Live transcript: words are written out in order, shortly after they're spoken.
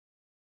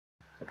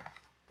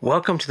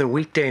Welcome to the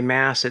weekday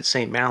Mass at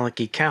St.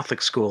 Malachy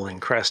Catholic School in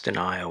Creston,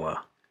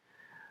 Iowa.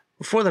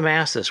 Before the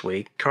Mass this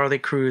week, Carly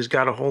Cruz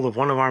got a hold of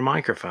one of our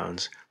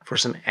microphones for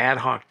some ad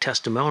hoc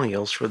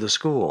testimonials for the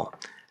school.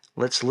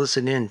 Let's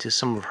listen in to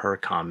some of her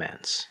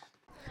comments.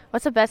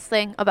 What's the best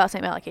thing about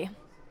St. Malachy?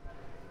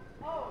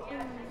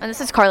 And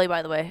this is Carly,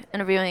 by the way,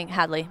 interviewing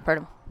Hadley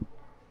Purdom.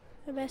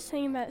 The best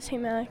thing about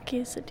St. Malachy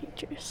is the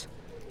teachers.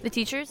 The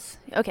teachers?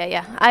 Okay,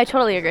 yeah, I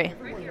totally agree.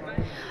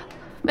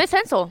 Miss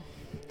Hensel.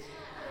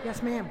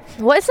 Yes, ma'am.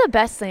 What is the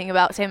best thing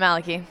about St.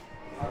 Malachy?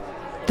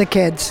 The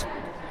kids.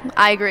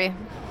 I agree.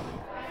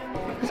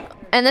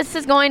 And this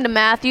is going to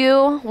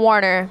Matthew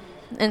Warner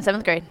in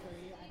 7th grade.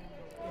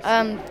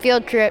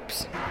 Field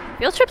trips.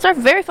 Field trips are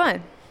very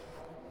fun.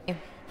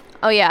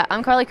 Oh yeah,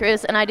 I'm Carly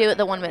Cruz, and I do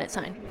the 1 minute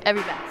sign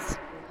every Mass.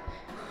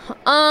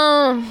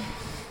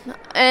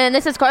 And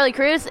this is Carly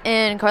Cruz,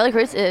 and Carly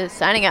Cruz is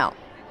signing out.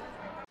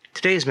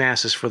 Today's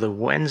Mass is for the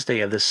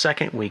Wednesday of the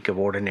second week of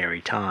Ordinary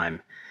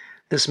Time.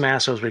 This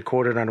Mass was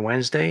recorded on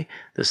Wednesday,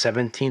 the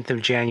 17th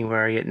of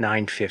January at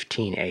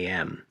 9:15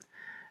 a.m.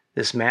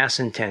 This Mass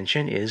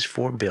intention is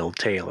for Bill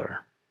Taylor.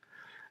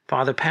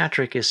 Father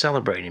Patrick is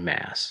celebrating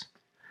Mass.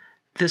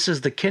 This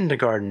is the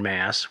kindergarten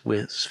Mass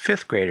with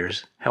 5th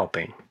graders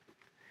helping.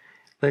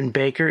 Lynn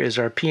Baker is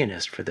our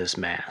pianist for this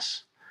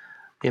Mass.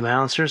 The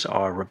announcers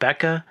are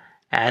Rebecca,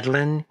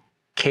 Adeline,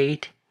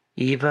 Kate,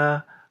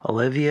 Eva,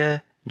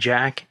 Olivia,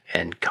 Jack,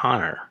 and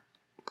Connor.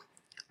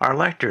 Our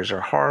lectors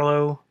are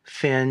Harlow,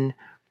 Finn,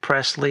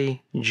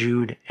 Presley,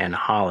 Jude, and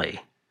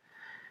Holly.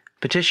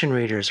 Petition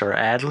readers are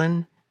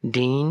Adeline,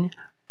 Dean,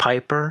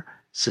 Piper,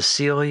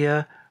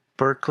 Cecilia,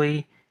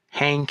 Berkeley,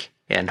 Hank,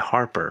 and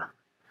Harper.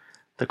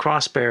 The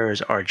cross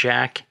bearers are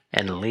Jack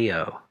and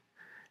Leo.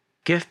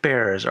 Gift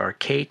bearers are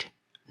Kate,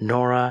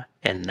 Nora,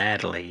 and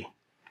Natalie.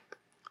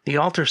 The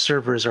altar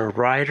servers are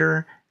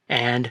Ryder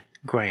and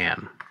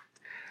Graham.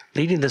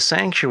 Leading the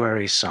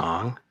sanctuary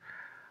song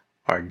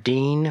are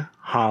Dean,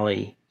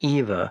 Holly,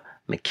 Eva,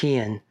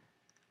 McKeon,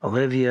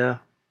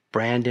 Olivia,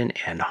 Brandon,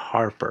 and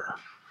Harper.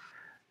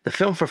 The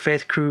Film for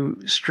Faith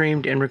crew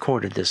streamed and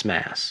recorded this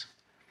Mass.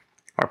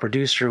 Our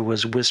producer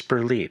was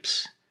Whisper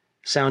Leaps.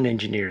 Sound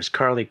engineers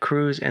Carly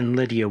Cruz and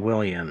Lydia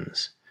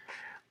Williams.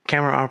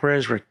 Camera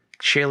operators were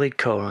Shaylee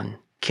Cohen,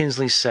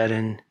 Kinsley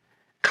Seddon,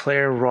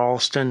 Claire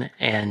Ralston,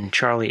 and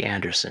Charlie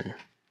Anderson.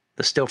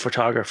 The still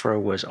photographer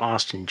was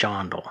Austin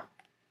Jondal.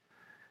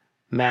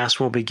 Mass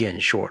will begin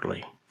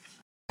shortly.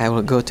 I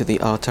will go to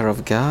the altar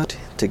of God,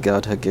 to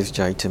God who gives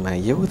joy to my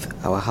youth.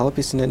 Our help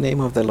is in the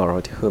name of the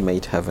Lord, who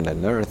made heaven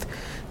and earth.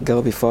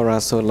 Go before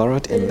us, O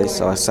Lord, in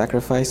this our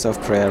sacrifice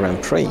of prayer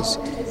and praise,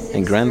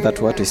 and grant that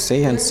what we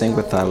say and sing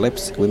with our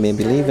lips we may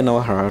believe in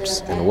our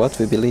hearts, and what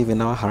we believe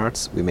in our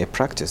hearts we may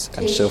practice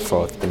and show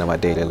forth in our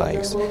daily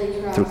lives.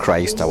 Through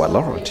Christ our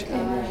Lord.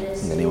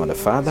 In the name of the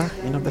Father,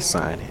 and of the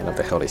Son, and of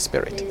the Holy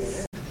Spirit.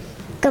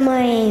 Good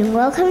morning.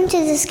 Welcome to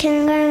this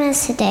kindergarten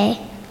Mass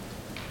today.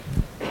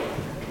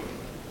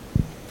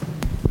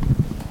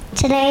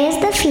 Today is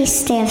the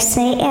feast day of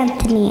St.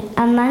 Anthony,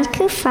 a monk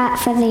who fought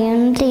for the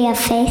unity of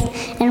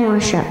faith and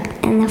worship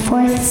in the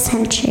 4th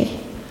century.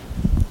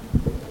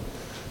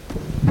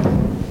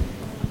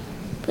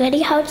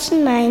 Ready hearts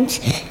and minds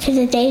to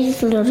the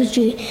day's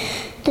liturgy.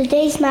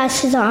 Today's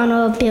Mass is in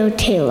honor of Bill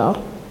Taylor.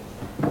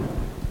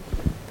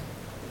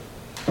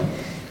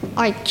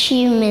 Our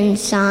achievement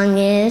song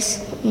is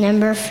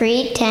number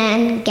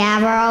 310,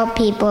 Gather All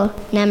People,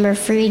 number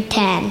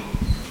 310.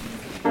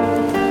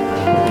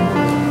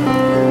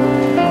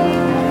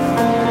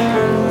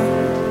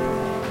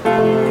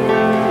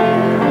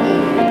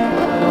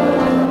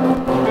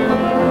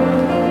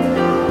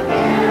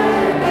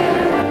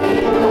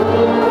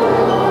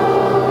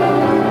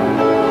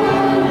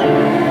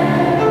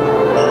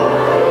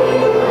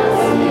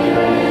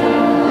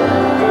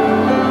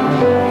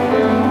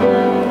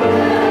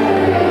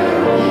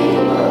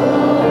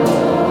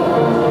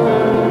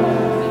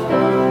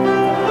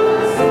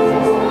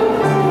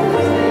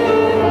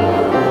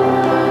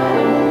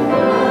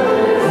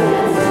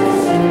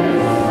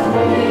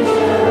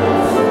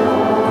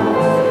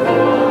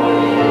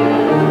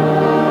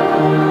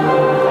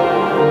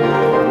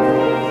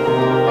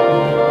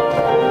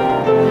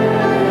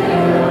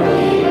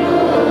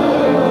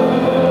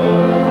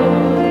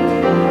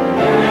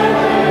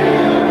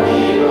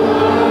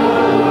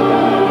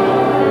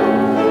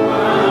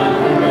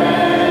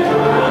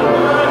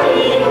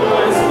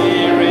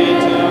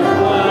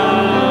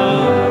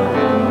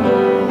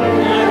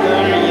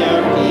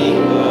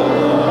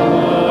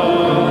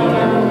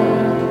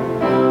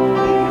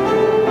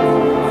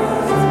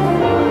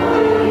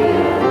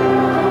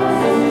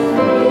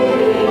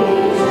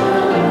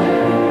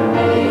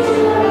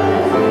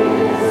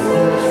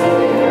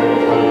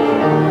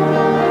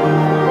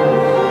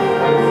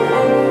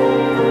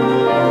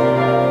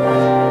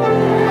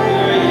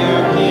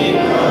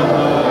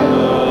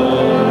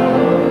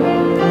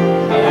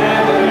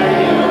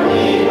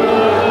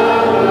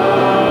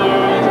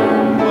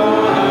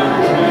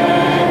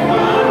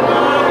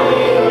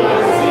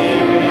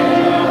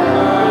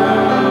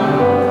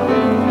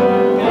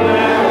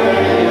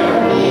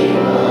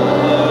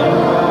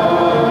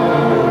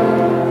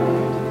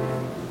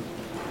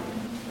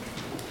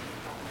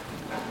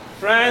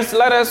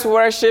 let us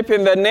worship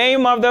in the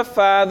name of the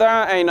Father,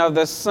 and of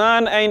the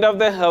Son, and of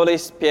the Holy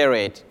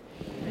Spirit.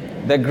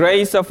 The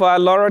grace of our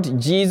Lord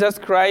Jesus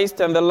Christ,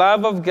 and the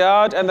love of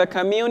God, and the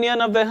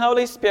communion of the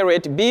Holy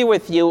Spirit be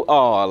with you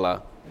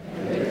all.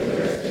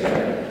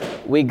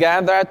 We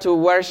gather to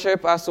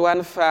worship as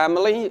one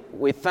family.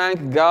 We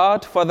thank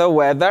God for the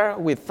weather.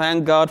 We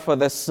thank God for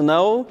the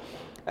snow.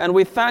 And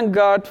we thank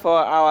God for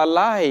our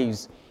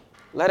lives.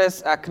 Let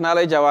us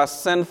acknowledge our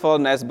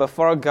sinfulness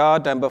before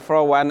God and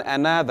before one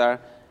another,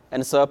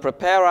 and so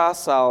prepare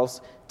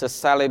ourselves to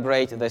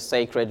celebrate the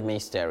sacred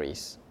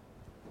mysteries.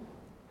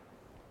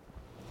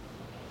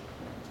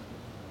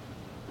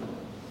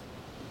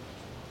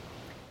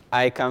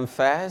 I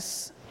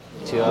confess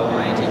to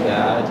Almighty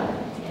God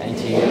and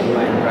to you,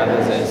 my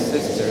brothers and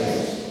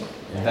sisters,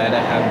 that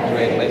I have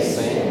greatly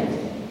sinned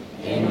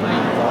in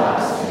my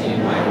thoughts,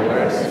 in my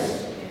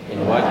words,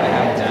 in what I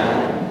have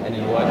done, and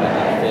in what I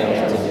have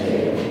failed to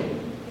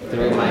do.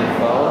 Through my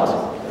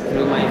fault,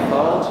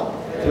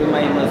 through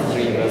my most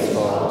grievous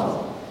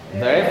fault.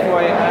 Therefore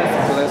I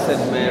ask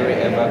Blessed Mary,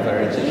 ever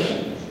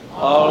Virgin,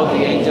 all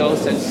the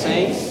angels and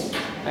saints,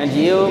 and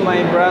you,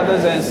 my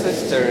brothers and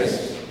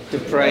sisters, to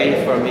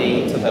pray for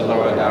me to the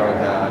Lord our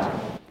God.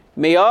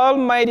 May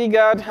Almighty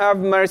God have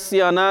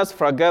mercy on us,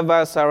 forgive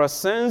us our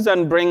sins,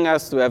 and bring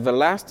us to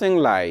everlasting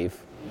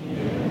life.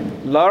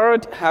 Amen.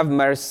 Lord, have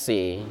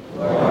mercy.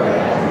 Lord,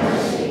 have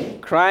mercy.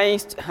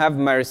 Christ, have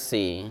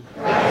mercy.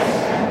 Christ,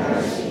 have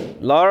mercy.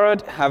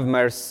 Lord, have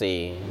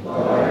mercy.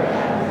 Lord,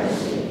 have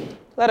mercy.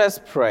 Let us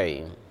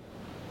pray.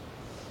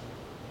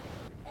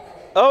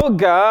 O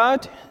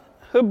God,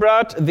 who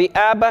brought the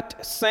abbot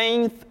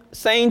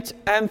Saint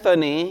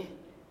Anthony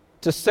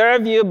to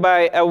serve you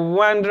by a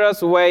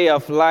wondrous way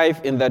of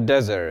life in the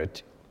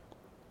desert,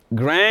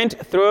 grant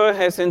through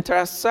his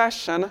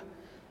intercession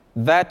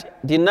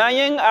that,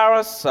 denying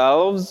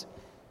ourselves,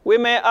 we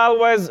may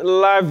always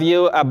love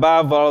you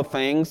above all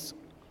things,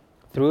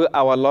 through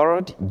our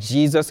Lord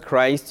Jesus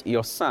Christ,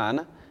 your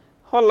Son,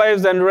 who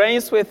lives and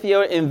reigns with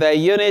you in the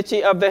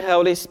unity of the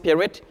Holy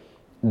Spirit,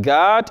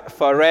 God,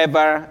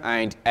 forever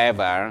and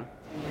ever.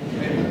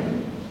 Amen.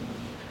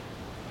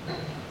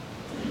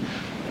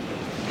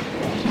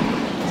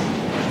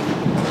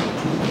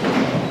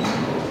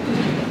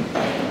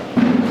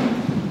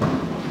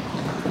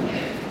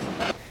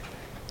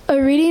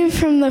 A reading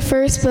from the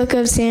first book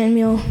of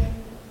Samuel.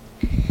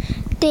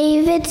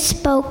 David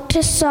spoke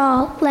to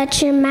Saul,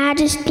 "Let your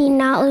majesty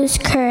not lose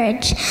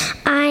courage.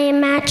 I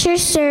am at your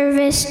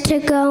service to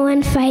go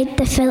and fight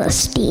the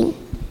Philistine."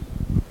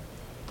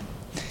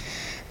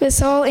 But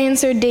Saul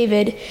answered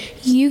David,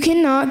 "You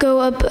cannot go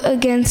up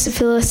against the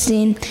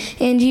Philistine,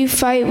 and you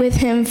fight with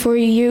him, for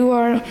you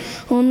are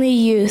only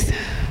youth."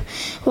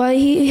 While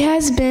he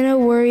has been a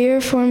warrior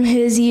from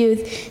his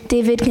youth,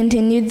 David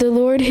continued, "The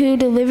Lord who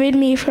delivered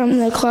me from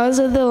the claws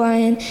of the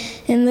lion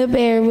and the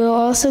bear will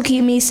also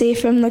keep me safe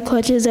from the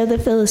clutches of the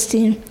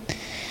Philistine."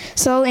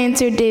 Saul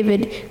answered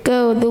David,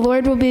 "Go, the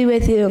Lord will be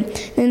with you."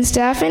 Then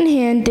staff in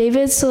hand,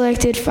 David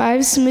selected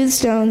 5 smooth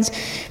stones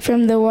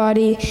from the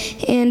wadi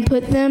and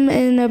put them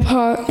in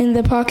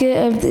the pocket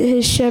of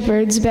his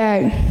shepherd's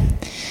bag.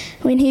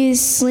 With his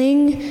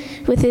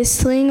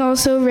sling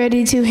also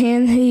ready to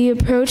hand, he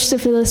approached the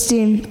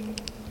Philistine.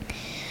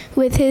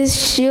 With his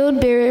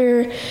shield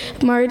bearer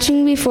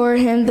marching before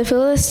him, the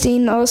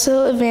Philistine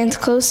also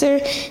advanced closer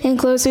and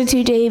closer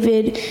to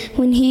David.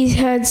 When he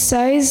had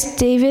sized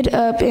David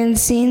up and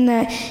seen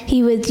that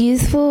he was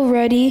youthful,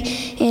 ruddy,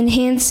 and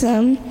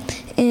handsome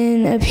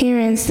in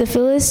appearance, the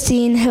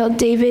Philistine held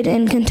David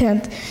in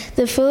contempt.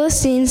 The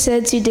Philistine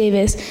said to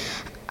David,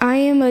 "I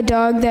am a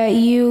dog that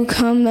you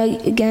come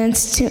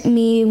against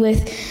me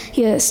with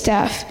your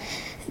staff."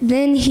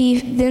 Then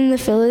the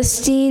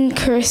Philistine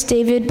cursed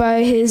David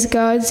by his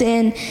gods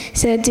and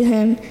said to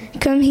him,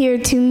 "Come here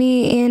to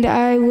me, and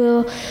I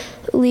will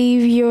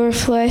leave your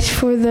flesh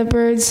for the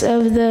birds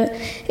of the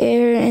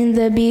air and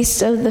the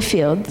beasts of the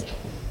field."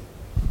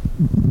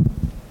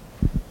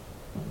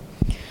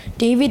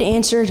 David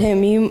answered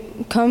him, "You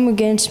come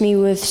against me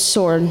with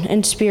sword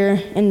and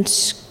spear and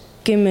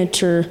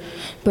scimitar,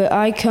 but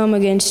I come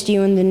against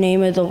you in the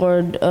name of the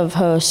Lord of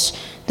hosts,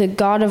 the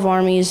God of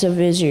armies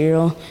of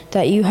Israel,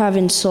 that you have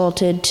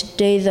insulted.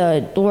 Today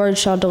the Lord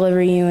shall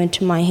deliver you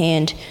into my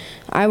hand.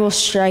 I will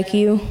strike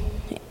you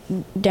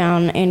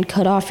down and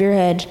cut off your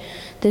head.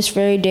 This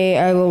very day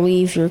I will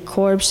leave your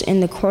corpse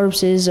and the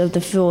corpses of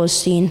the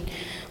Philistine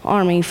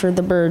army for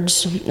the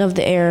birds of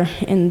the air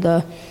and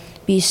the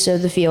beasts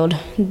of the field.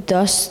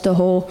 Thus the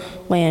whole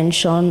land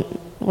shall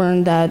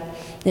learn that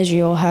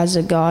Israel has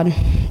a God.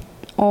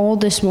 All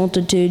this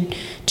multitude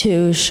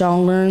too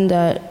shall learn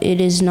that it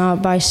is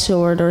not by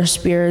sword or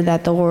spear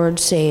that the Lord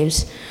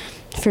saves.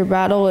 For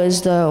battle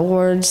is the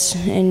Lord's,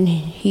 and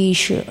he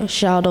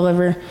shall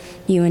deliver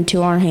you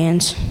into our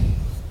hands."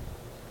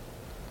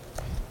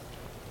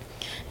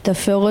 The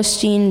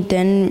Philistine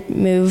then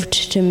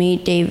moved to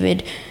meet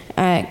David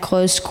at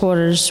close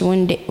quarters,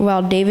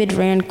 while David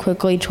ran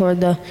quickly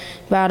toward the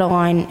battle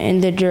line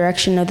in the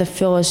direction of the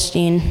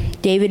Philistine.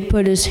 David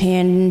put his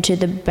hand into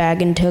the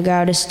bag and took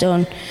out a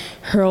stone,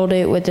 hurled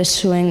it with a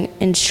swing,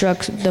 and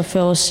struck the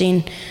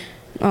Philistine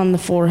on the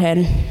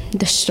forehead.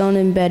 The stone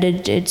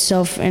embedded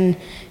itself in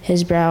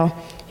his brow,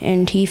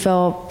 and he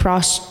fell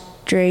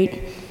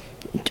prostrate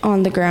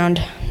on the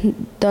ground.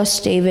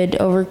 Thus David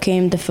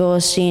overcame the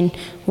Philistine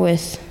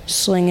with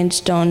sling and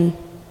stone.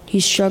 He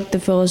struck the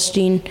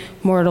Philistine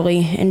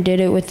mortally and did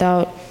it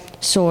without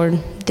sword.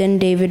 Then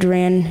David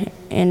ran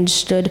and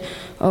stood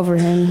over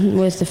him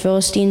with the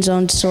Philistine's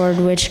own sword,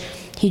 which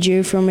he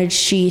drew from its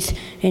sheath,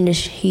 and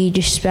he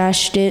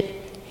dispatched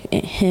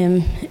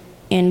him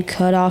and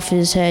cut off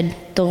his head.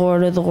 The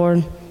Lord of the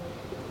Lord.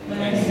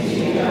 Thanks be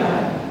to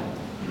God.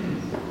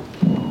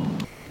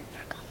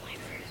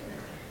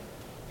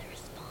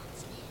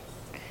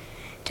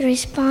 The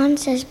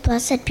response is,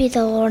 Blessed be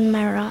the Lord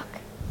my rock.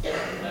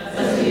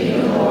 Blessed be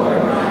the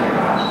Lord my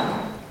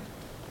rock.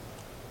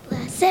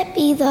 Blessed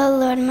be the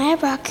Lord my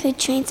rock, who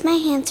trains my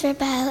hands for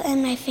battle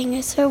and my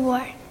fingers for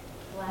war.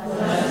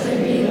 Blessed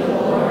be the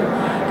Lord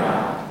my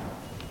rock.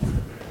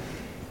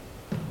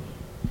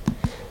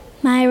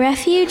 My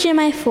refuge and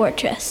my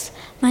fortress,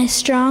 my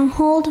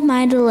stronghold,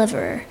 my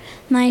deliverer,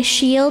 my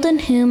shield in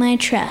whom I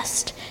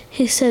trust,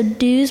 who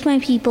subdues my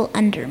people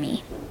under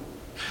me.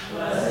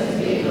 Blessed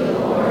be the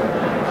Lord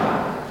my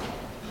rock.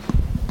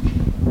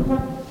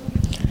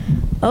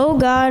 O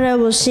God, I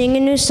will sing a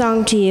new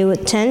song to you.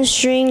 With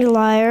 10-stringed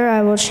lyre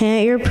I will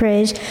chant your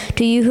praise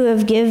to you who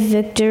have given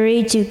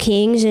victory to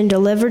kings and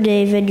delivered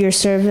David, your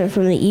servant,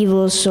 from the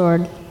evil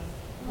sword.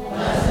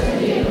 Blessed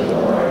be the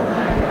Lord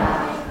my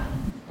rock.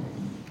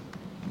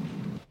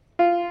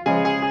 Sing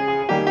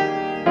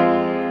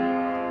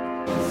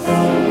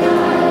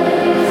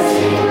hallelujah,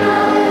 sing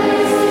hallelujah,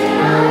 sing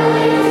hallelujah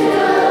to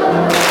the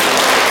Lord.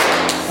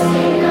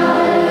 Sing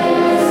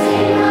hallelujah,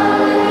 sing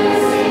hallelujah,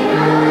 sing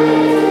hallelujah to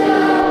the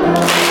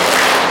Lord.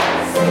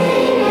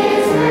 Sing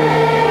his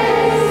praise,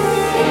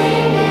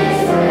 sing his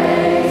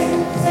praise.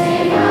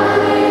 Sing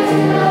hallelujah to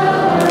the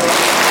Lord.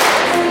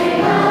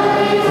 Sing hallelujah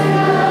to the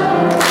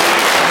Lord.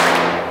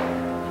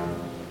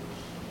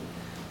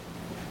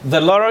 The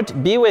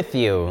Lord be with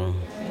you.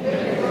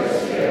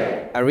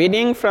 A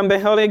reading from the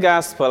Holy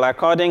Gospel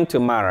according to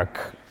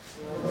Mark.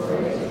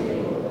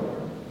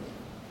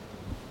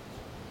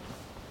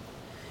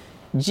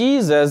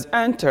 Jesus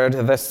entered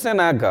the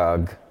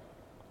synagogue.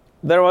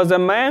 There was a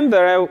man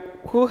there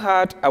who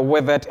had a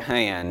withered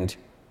hand.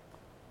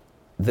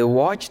 They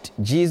watched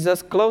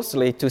Jesus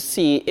closely to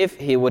see if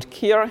he would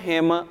cure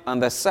him on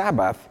the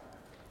Sabbath,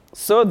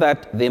 so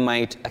that they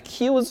might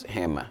accuse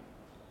him.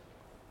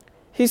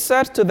 He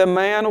said to the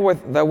man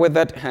with the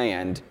withered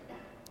hand,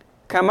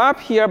 "Come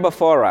up here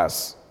before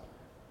us."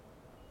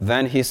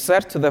 Then he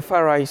said to the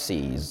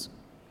Pharisees,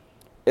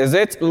 "Is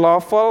it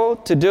lawful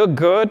to do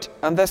good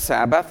on the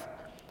Sabbath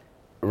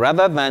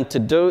rather than to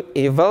do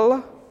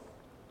evil?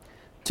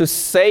 To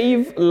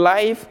save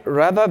life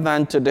rather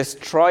than to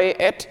destroy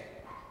it?"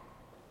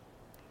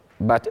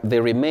 But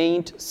they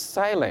remained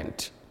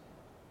silent.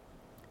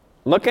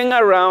 Looking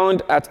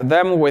around at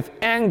them with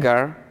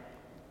anger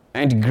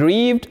and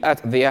grieved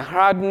at their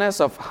hardness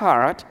of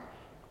heart,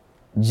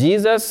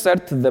 Jesus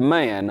said to the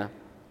man,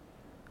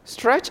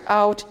 "Stretch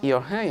out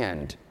your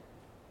hand."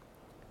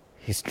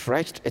 He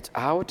stretched it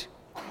out,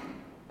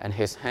 and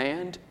his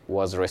hand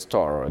was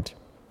restored.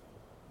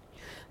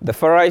 The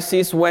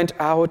Pharisees went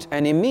out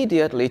and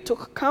immediately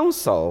took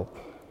counsel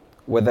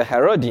with the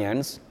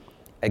Herodians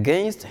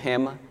against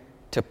him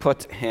to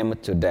put him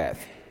to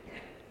death.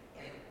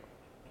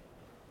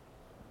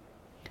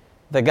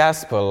 The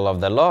Gospel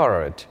of the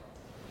Lord.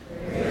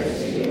 Praise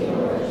to you,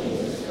 Lord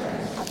Jesus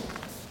Christ.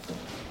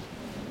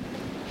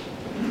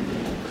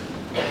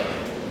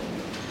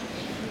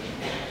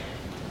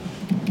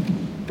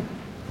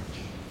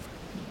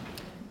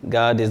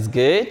 God is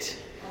good.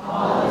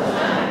 All the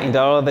time. And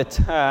all the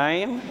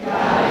time.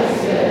 God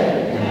is good.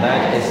 And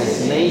that is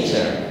his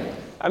nature.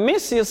 I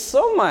miss you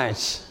so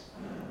much.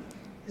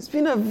 It's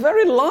been a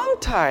very long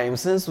time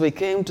since we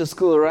came to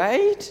school,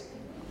 right?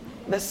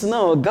 The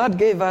snow, God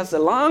gave us a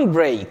long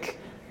break,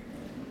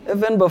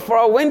 even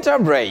before winter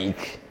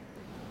break.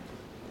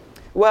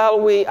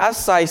 Well,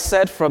 as I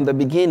said from the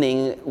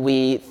beginning,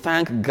 we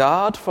thank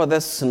God for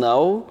the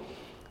snow.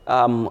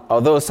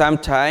 Although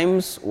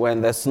sometimes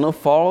when the snow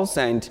falls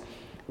and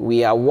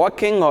we are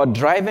walking or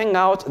driving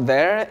out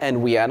there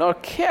and we are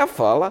not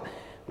careful,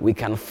 we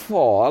can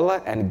fall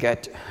and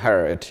get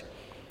hurt.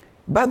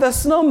 But the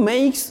snow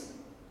makes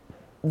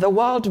the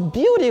world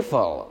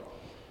beautiful,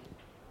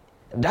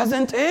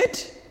 doesn't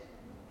it?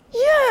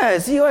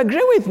 Yes, you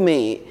agree with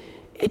me.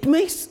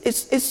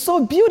 It's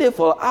so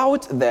beautiful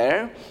out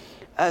there.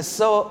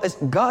 So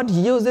God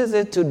uses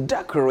it to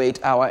decorate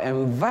our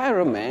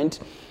environment.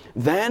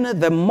 Then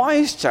the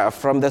moisture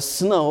from the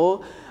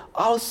snow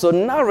also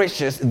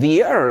nourishes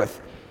the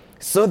earth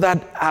so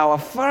that our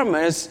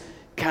farmers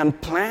can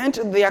plant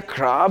their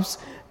crops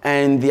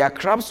and their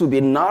crops will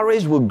be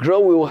nourished, will grow,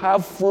 we will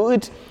have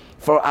food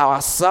for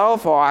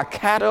ourselves, for our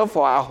cattle,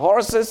 for our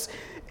horses.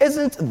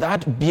 Isn't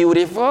that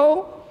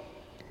beautiful?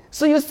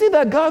 So you see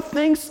that God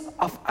thinks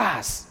of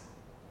us.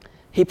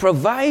 He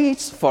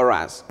provides for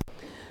us.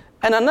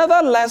 And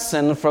another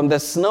lesson from the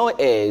snow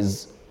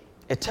is,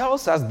 it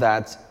tells us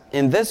that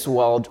in this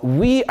world,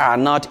 we are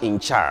not in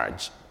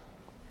charge.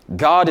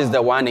 God is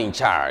the one in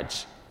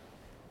charge.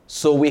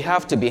 So we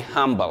have to be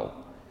humble.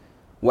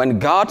 When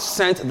God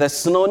sent the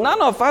snow,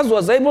 none of us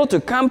was able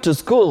to come to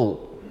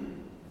school.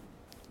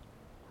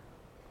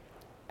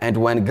 And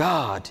when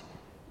God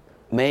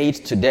made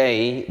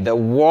today the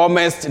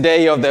warmest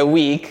day of the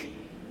week,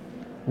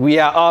 we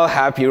are all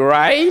happy,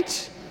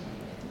 right?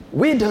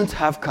 We don't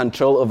have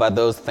control over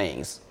those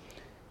things.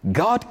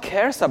 God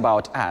cares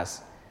about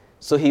us.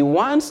 So he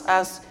wants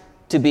us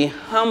to be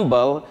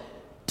humble,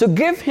 to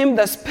give him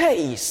the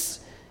space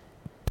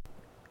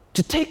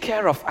to take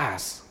care of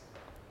us.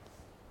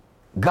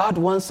 God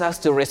wants us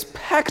to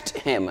respect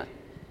him.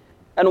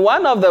 And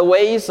one of the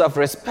ways of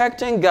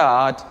respecting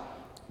God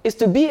is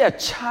to be a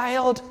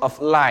child of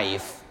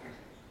life.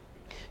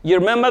 You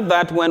remember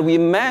that when we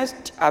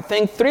met, I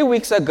think 3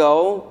 weeks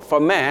ago for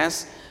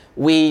Mass,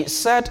 we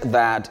said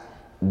that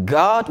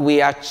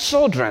we are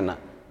children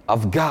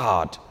of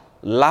God,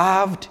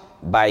 loved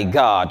by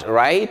God,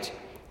 right?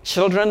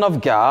 Children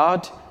of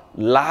God,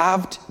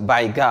 loved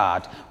by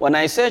God. When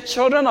I say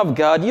children of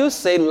God, you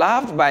say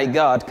loved by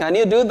God. Can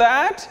you do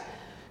that?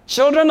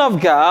 Children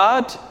of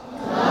God,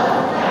 loved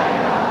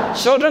by God.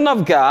 Children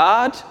of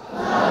God, loved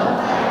by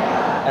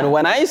God. And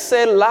when I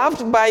say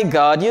loved by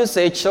God, you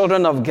say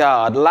children of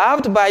God.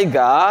 Loved by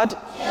God,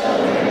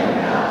 children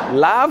of God.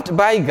 Loved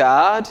by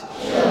God,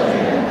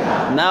 children of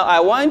God. Now I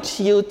want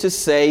you to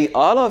say,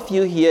 all of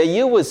you here,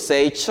 you will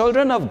say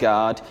children of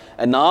God,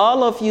 and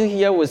all of you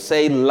here will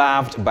say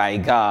loved by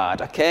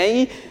God,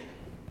 okay?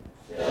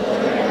 Children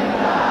of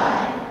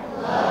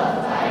God,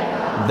 loved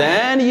by God.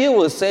 Then you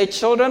will say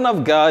children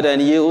of God,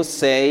 and you will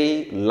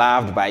say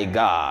loved by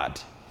God.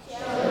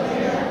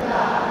 Children of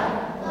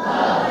God,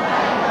 loved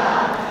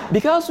by God.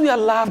 Because we are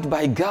loved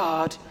by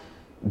God,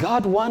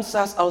 God wants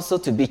us also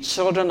to be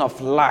children of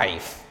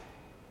life.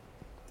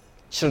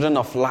 Children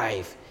of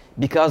life.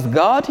 Because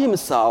God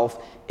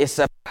himself is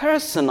a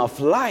person of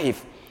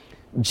life.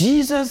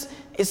 Jesus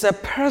is a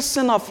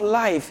person of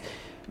life.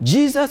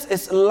 Jesus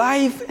is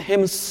life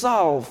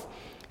himself.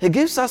 He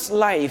gives us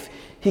life.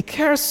 He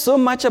cares so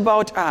much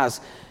about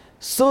us,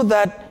 so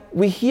that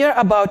we hear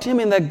about him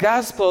in the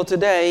gospel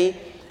today.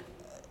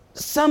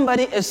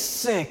 Somebody is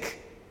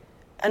sick,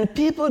 and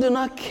people do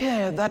not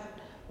care that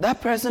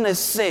that person is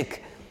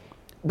sick.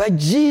 But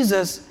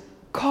Jesus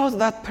calls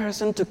that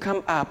person to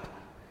come up,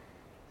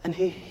 and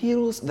he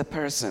heals the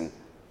person.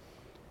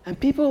 And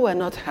people were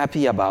not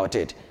happy about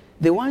it.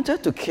 They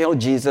wanted to kill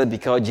Jesus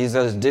because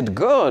Jesus did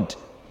good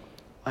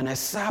on a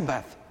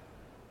Sabbath.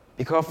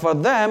 Because for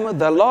them,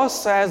 the law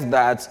says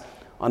that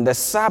on the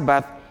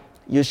Sabbath,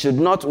 you should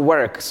not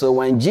work. So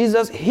when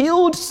Jesus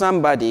healed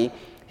somebody,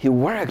 he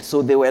worked,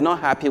 so they were not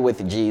happy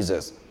with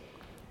Jesus.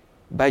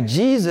 But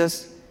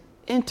Jesus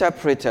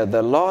interpreted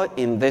the law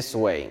in this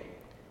way.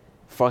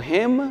 For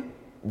him,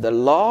 the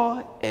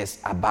law is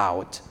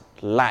about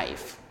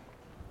life.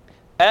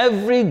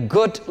 Every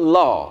good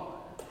law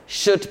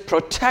should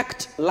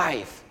protect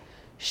life,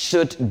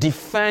 should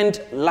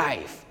defend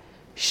life,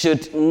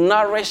 should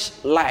nourish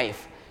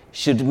life,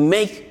 should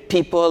make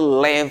people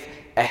live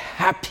a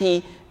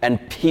happy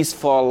and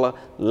peaceful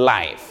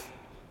life.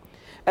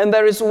 And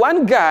there is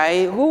one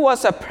guy who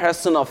was a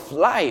person of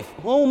life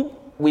whom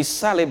we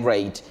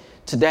celebrate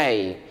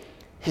today.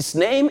 His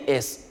name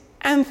is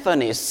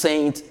Anthony,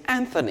 Saint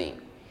Anthony.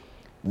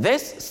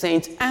 This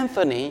Saint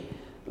Anthony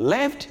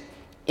lived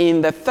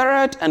in the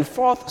 3rd and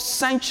 4th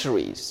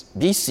centuries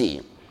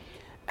BC,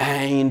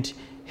 and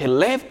he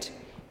lived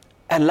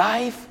a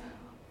life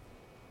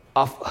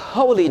of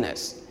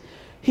holiness.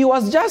 He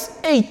was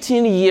just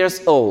 18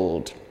 years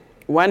old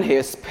when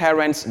his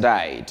parents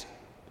died.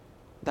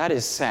 That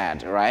is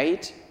sad,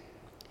 right?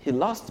 He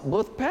lost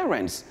both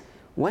parents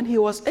when he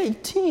was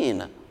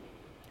 18,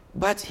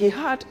 but he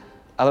had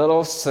a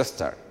little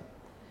sister.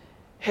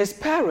 His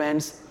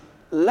parents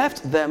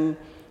left them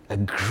a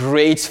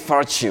great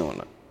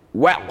fortune,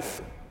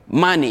 wealth,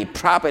 money,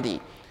 property.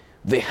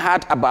 They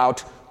had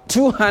about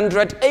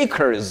 200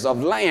 acres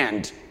of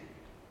land,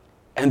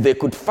 and they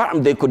could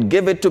farm. They could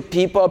give it to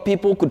people.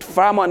 People could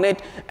farm on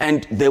it,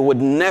 and they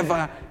would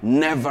never,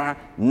 never,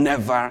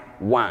 never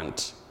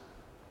want.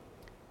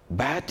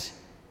 But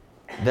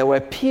there were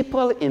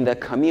people in the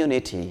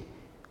community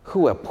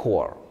who were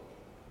poor.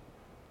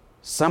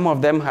 Some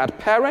of them had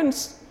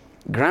parents,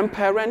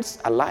 grandparents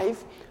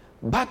alive,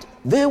 but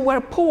they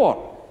were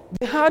poor.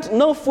 They had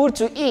no food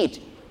to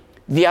eat.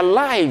 Their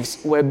lives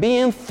were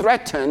being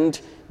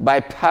threatened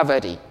by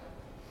poverty.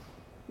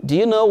 Do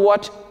you know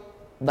what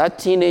that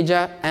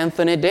teenager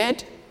Anthony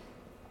did?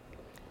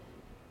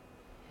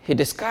 He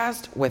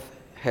discussed with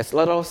his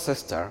little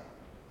sister.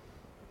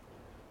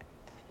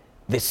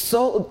 They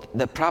sold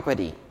the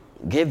property,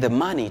 gave the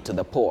money to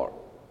the poor.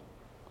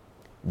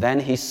 Then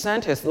he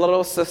sent his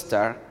little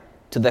sister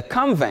to the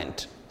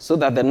convent so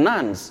that the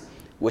nuns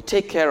would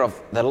take care of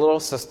the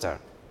little sister.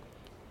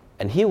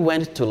 And he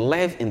went to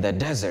live in the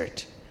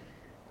desert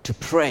to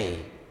pray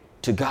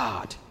to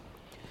God,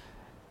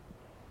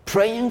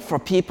 praying for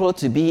people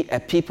to be a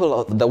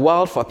people of the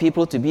world, for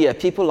people to be a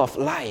people of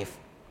life.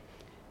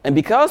 And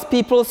because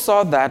people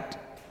saw that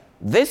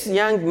this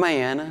young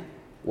man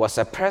was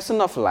a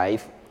person of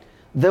life,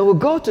 they would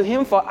go to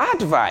him for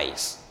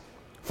advice,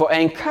 for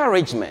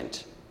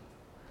encouragement.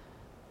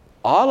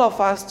 All of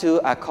us too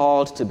are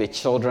called to be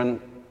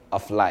children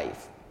of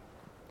life.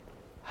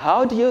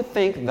 How do you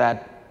think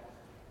that,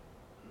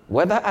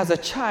 whether as a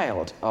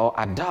child or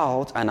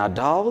an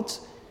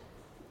adult,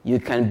 you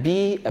can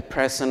be a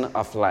person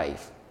of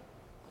life?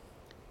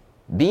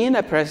 Being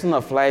a person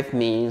of life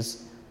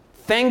means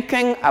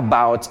thinking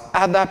about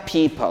other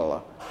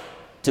people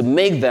to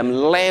make them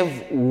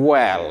live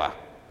well.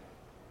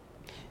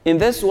 In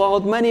this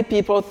world, many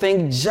people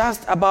think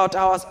just about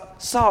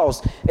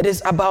ourselves. It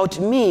is about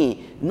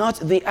me, not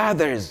the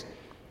others.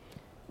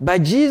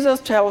 But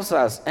Jesus tells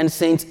us, and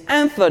Saint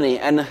Anthony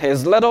and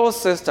his little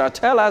sister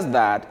tell us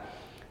that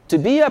to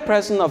be a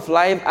person of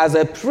life as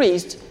a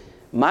priest,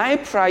 my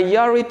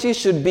priority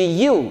should be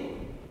you,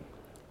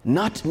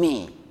 not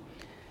me.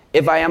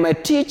 If I am a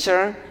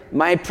teacher,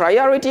 my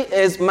priority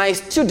is my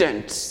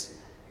students,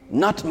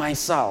 not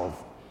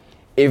myself.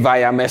 If I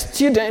am a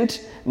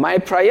student, my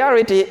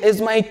priority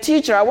is my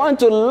teacher. I want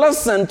to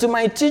listen to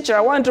my teacher.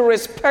 I want to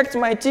respect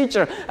my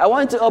teacher. I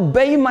want to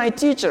obey my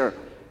teacher.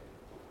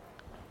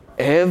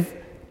 If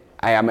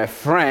I am a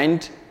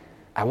friend,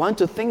 I want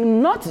to think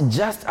not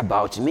just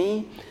about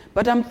me,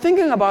 but I'm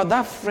thinking about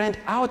that friend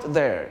out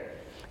there.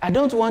 I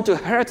don't want to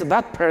hurt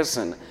that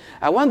person.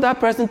 I want that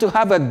person to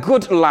have a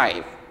good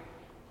life.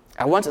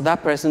 I want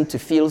that person to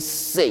feel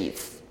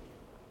safe.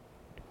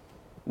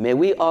 May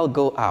we all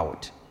go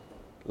out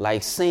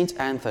like Saint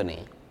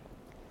Anthony,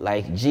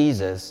 like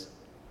Jesus,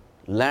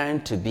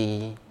 learn to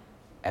be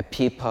a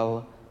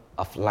people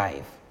of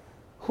life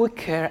who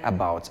care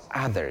about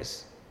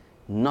others,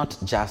 not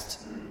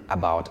just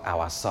about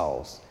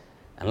ourselves.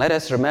 And let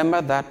us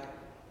remember that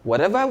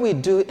whatever we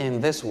do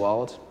in this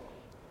world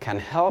can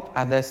help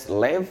others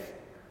live,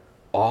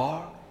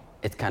 or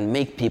it can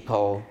make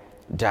people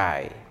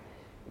die.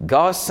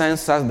 God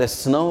sends us the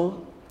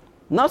snow,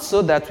 not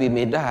so that we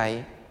may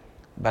die,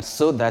 but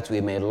so that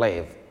we may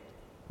live.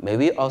 May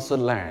we also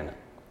learn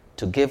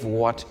to give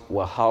what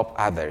will help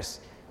others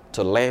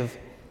to live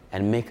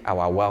and make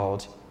our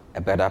world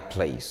a better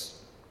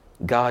place.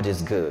 God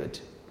is good.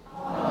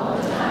 All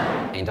the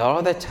time. And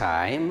all the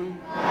time.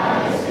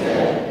 God is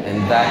good.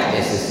 And that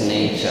is his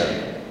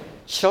nature.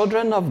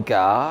 Children of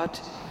God,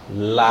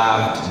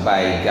 loved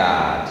by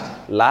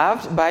God.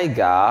 Loved by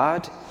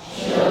God.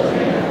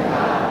 Children of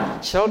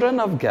God. Children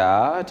of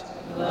God.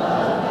 Loved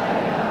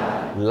by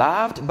God.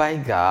 Loved by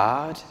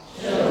God.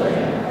 Children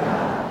of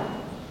God.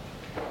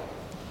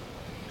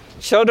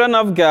 Children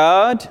of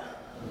God.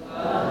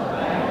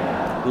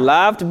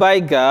 Loved by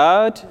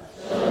God.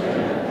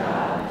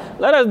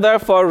 Let us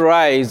therefore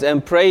rise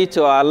and pray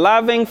to our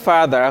loving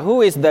Father,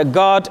 who is the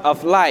God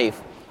of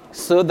life,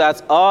 so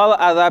that all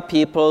other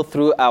people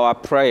through our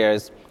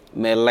prayers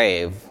may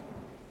live.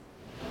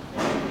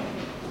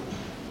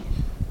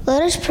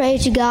 Let us pray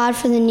to God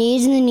for the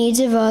needs and the needs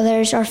of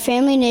others, our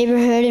family,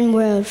 neighborhood, and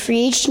world. For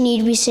each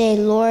need we say,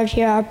 Lord,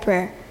 hear our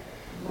prayer.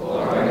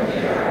 Lord,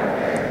 hear our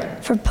prayer.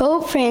 For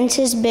Pope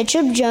Francis,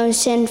 Bishop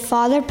Johnson,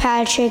 Father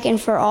Patrick, and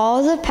for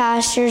all the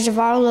pastors of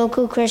our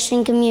local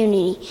Christian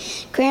community,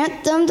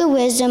 grant them the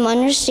wisdom,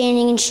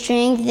 understanding, and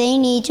strength they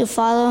need to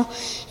follow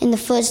in the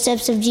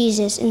footsteps of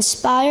Jesus.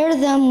 Inspire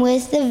them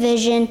with the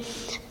vision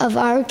of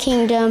our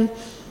kingdom.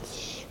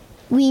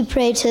 We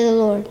pray to the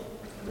Lord.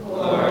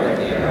 Lord,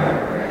 hear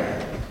our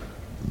prayer.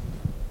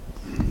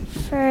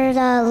 For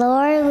the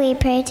Lord we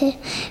pray to,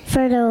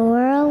 for the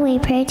world we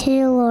pray to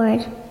the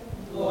Lord.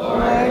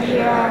 Lord,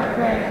 hear our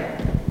prayer.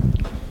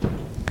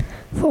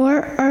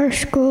 For our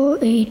school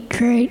aid,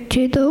 pray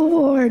to the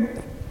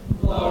Lord.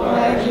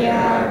 Lord, hear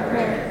our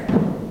prayer.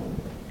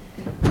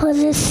 For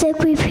the sick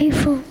we pray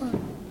for.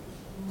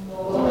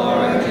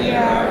 Lord, hear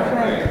our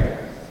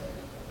prayer.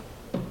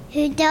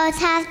 Who does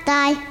have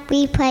died,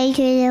 we pray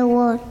to the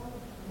Lord.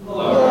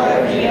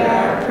 Lord, hear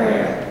our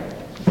prayer.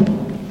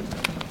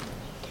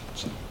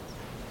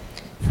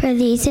 For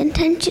these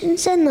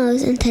intentions and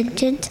those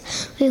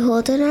intentions, we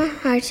hold in our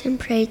hearts and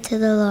pray to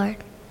the Lord.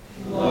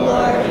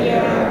 Lord,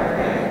 hear our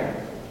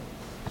prayer.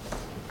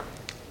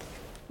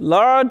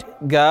 Lord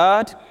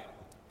God,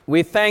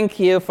 we thank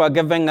you for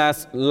giving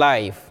us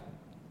life.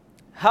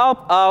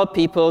 Help all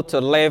people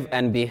to live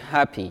and be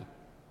happy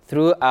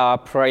through our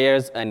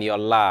prayers and your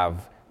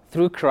love,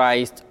 through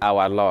Christ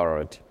our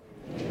Lord.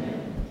 Amen.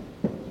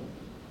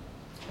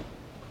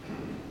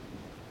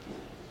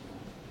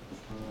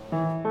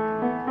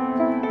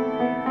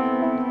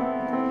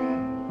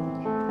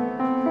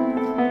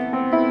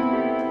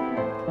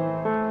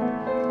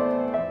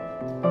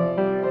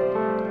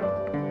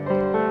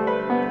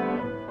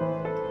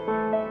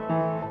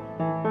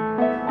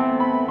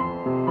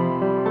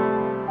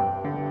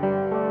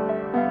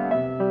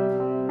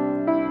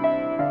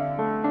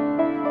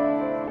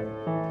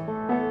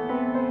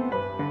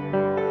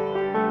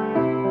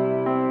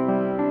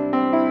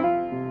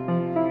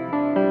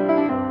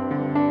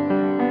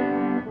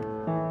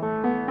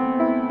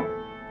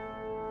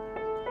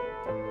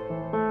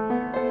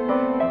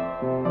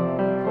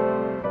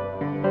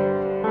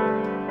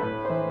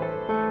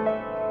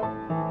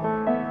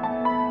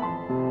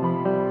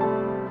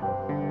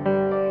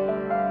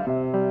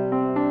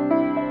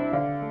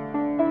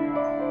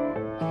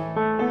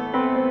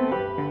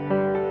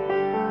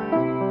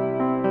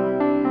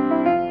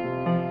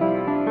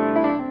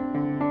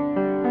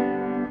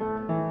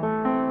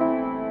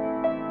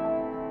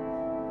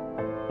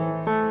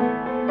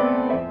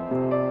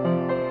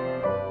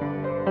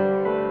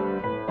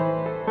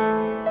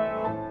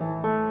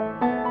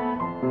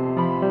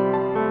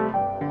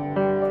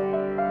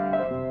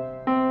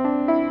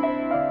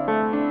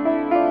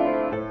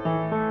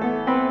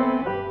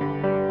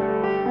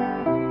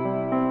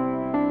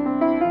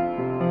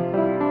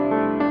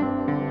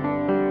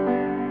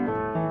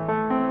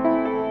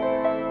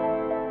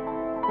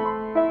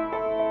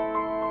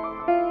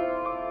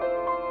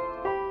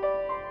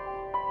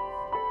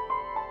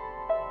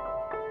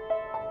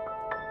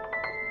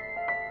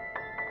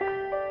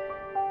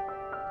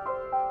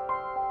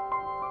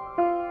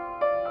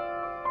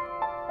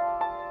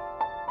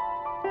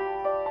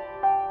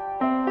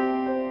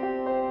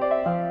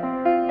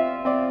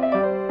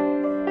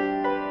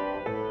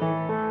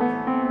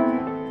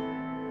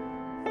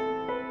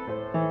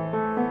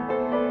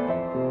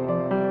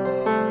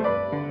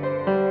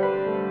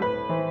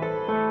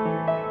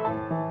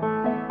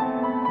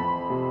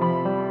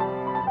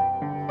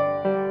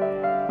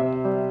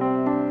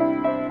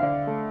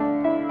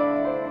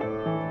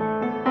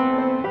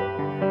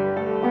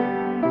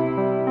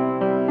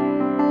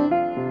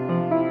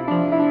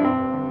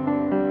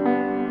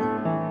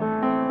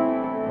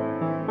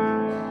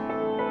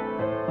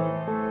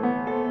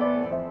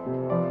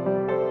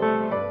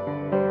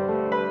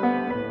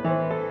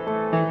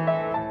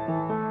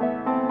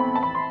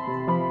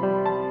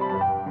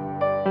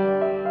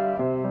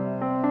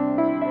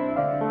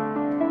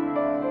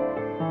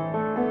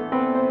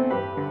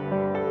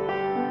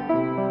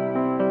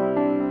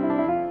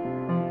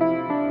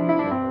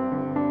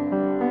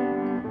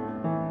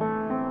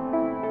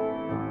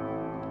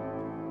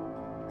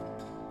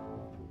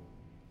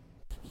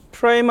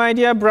 Pray, my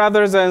dear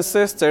brothers and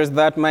sisters,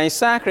 that my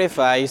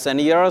sacrifice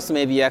and yours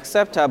may be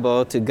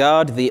acceptable to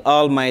God the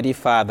Almighty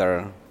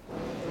Father.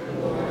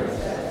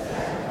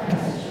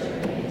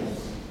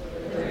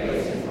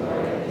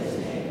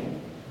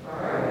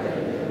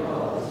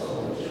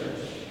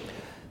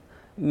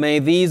 May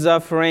these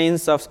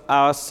offerings of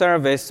our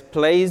service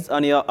placed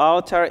on your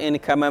altar in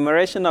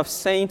commemoration of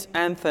Saint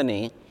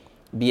Anthony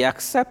be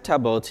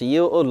acceptable to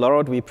you, O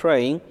Lord, we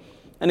pray,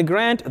 and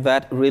grant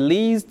that,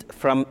 released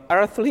from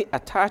earthly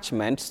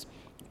attachments,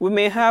 we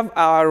may have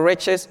our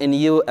riches in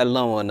you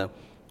alone,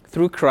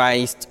 through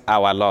Christ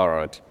our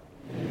Lord.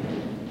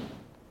 Amen.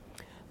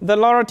 The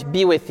Lord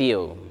be with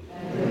you.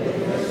 And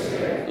with your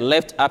spirit.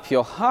 Lift up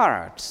your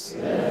hearts.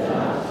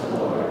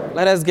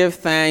 Let us give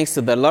thanks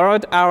to the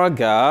Lord our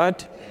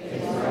God.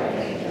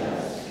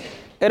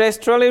 It is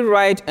truly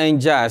right and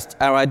just,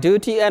 our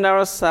duty and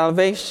our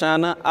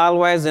salvation,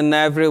 always and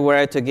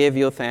everywhere to give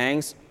you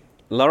thanks,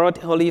 Lord,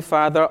 Holy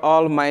Father,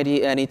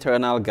 Almighty and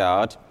Eternal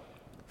God,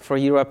 for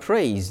you are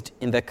praised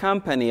in the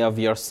company of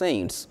your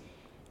saints,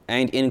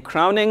 and in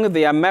crowning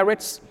their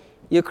merits,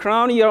 you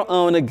crown your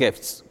own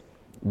gifts.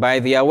 By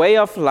their way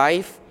of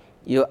life,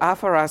 you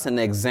offer us an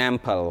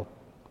example.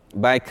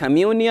 By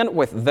communion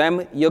with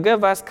them, you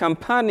give us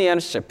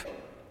companionship.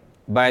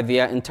 By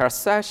their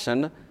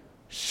intercession,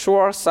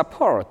 sure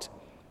support,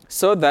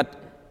 so that,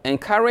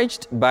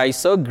 encouraged by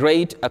so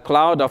great a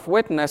cloud of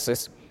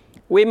witnesses,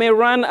 we may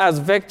run as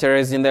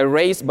victors in the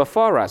race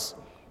before us,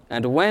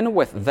 and win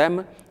with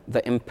them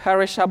the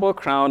imperishable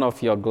crown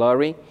of your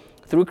glory,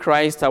 through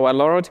Christ our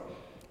Lord.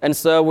 And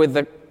so with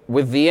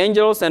the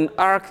angels and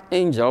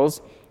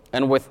archangels,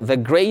 and with the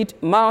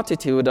great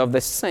multitude of the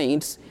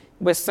saints,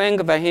 we sing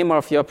the hymn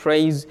of your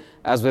praise,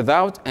 as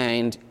without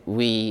end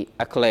we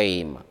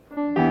acclaim.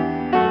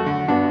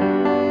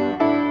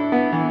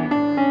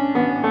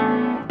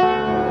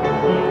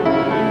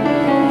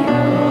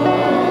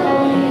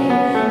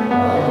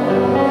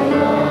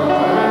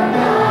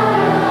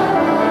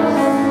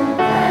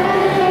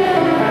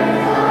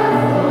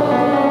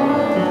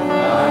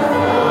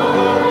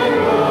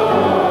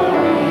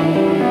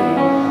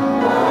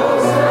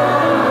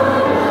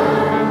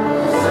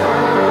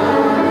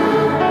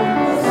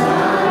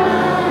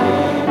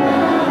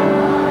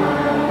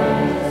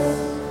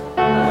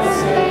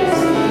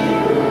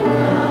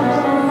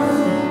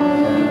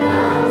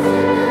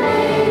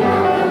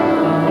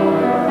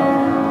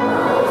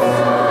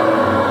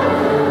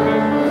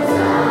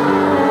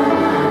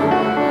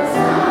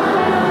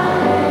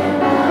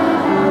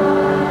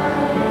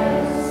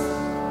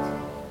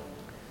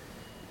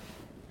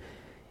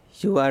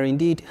 You are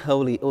indeed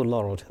holy, O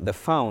Lord, the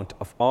fount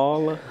of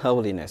all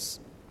holiness.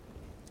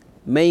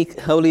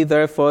 Make holy,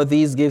 therefore,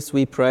 these gifts,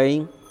 we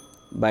pray,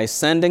 by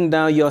sending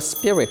down your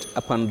Spirit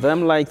upon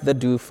them like the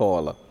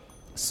dewfall,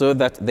 so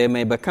that they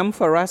may become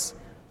for us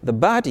the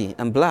body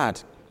and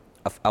blood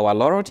of our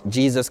Lord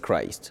Jesus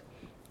Christ.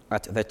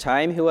 At the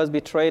time he was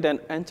betrayed and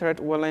entered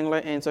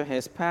willingly into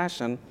his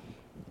passion,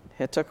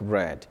 he took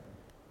bread,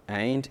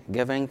 and,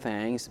 giving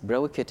thanks,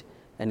 broke it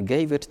and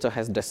gave it to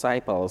his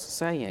disciples,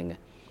 saying,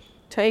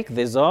 "Take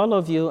this, all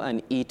of you,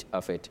 and eat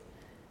of it,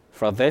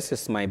 for this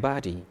is my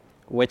body,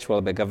 which will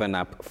be given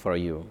up for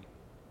you."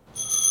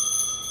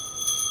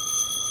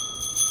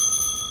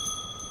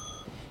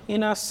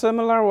 In a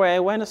similar way,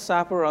 when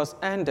supper was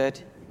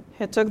ended,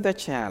 he took the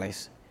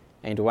chalice,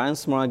 and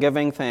once more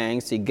giving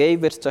thanks, he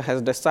gave it to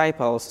his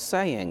disciples,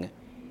 saying,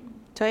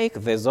 "Take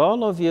this,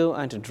 all of you,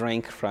 and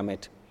drink from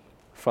it,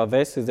 for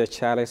this is the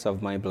chalice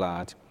of my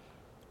blood,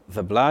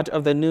 the blood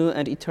of the new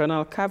and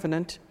eternal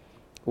covenant,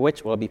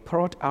 which will be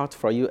poured out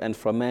for you and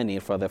for many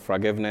for the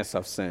forgiveness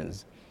of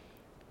sins.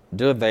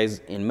 Do this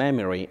in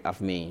memory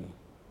of me."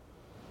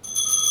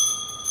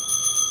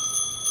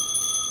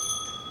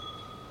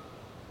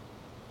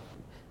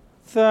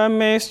 The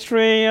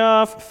mystery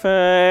of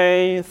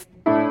faith.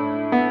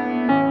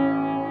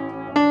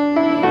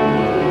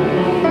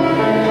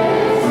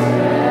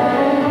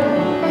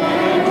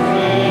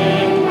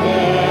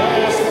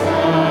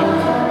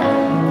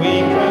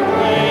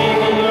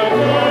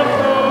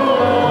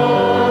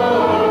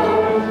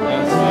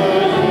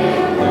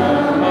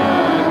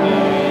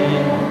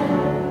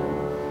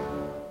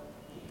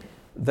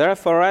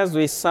 Therefore, as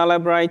we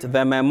celebrate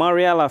the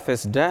memorial of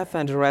his death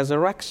and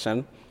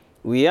resurrection,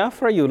 we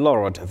offer you,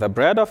 Lord, the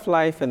bread of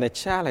life and the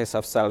chalice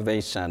of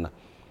salvation,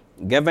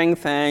 giving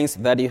thanks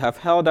that you have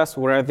held us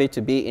worthy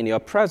to be in your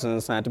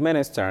presence and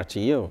minister to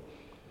you.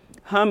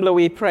 Humbly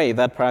we pray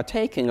that,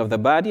 partaking of the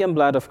body and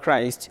blood of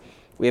Christ,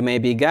 we may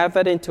be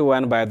gathered into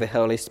one by the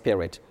Holy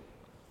Spirit.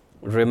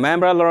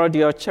 Remember, Lord,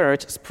 your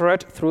church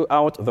spread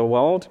throughout the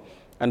world,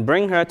 and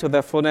bring her to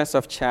the fullness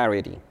of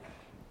charity,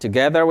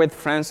 together with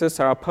Francis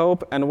our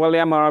Pope and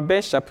William our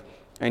Bishop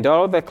and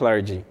all the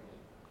clergy.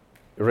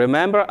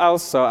 Remember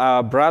also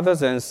our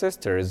brothers and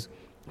sisters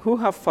who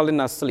have fallen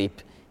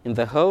asleep in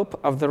the hope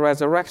of the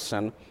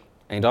resurrection,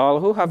 and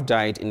all who have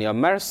died in your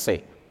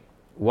mercy.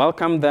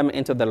 Welcome them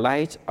into the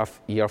light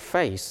of your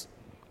face.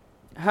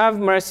 Have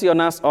mercy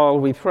on us all,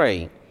 we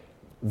pray,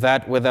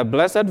 that with the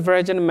Blessed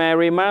Virgin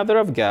Mary, Mother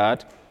of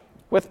God,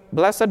 with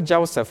blessed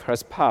Joseph, her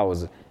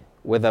spouse,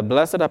 with the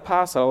blessed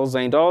apostles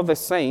and all the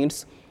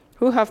saints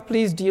who have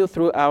pleased you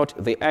throughout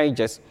the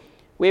ages,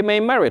 we may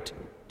merit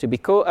to be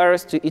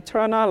co-heirs to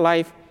eternal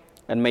life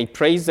and may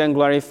praise and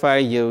glorify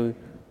you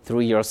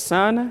through your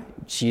Son,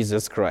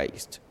 Jesus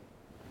Christ.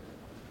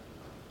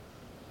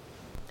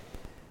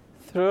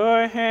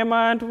 Through him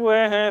and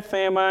with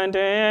him and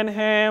in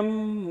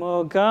him,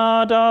 O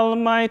God,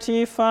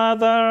 Almighty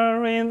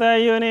Father, in the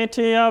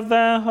unity of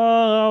the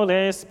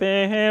Holy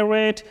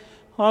Spirit,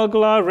 all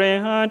glory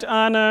and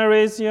honor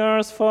is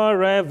yours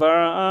forever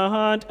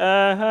and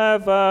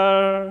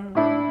ever.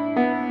 Amen.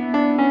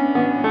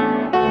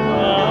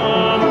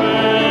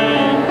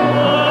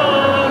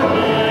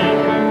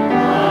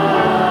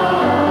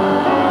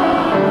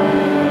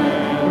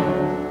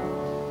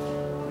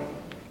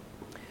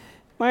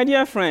 My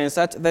dear friends,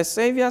 at the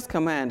Savior's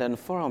command and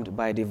formed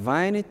by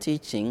divine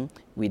teaching,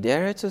 we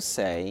dare to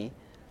say,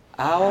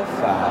 Our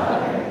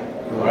Father,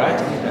 who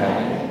art in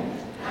heaven,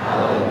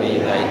 hallowed be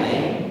thy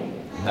name.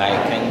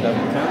 Thy kingdom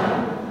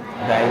come,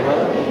 thy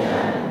will be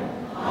done,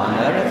 on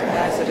earth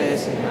as it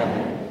is in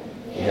heaven.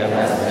 Give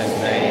us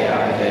this day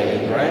our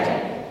daily bread,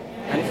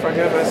 and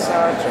forgive us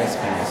our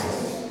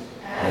trespasses,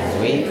 as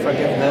we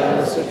forgive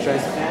those who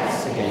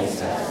trespass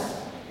against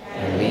us.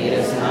 And lead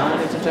us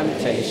not into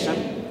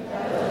temptation.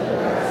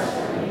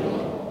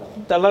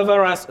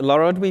 Deliver us,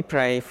 Lord, we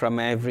pray, from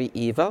every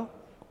evil.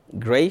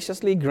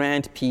 Graciously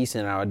grant peace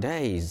in our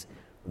days,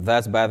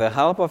 that by the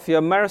help of your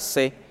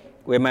mercy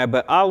we may be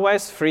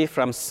always free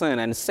from sin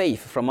and safe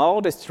from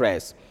all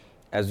distress,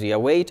 as we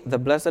await the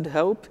blessed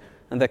hope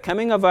and the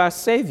coming of our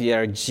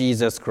Savior,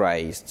 Jesus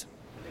Christ.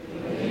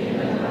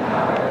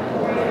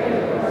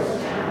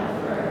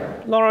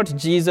 Lord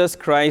Jesus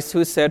Christ,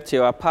 who said to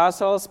your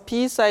apostles,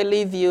 Peace I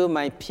leave you,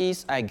 my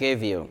peace I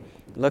give you,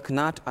 look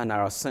not on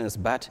our sins,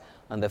 but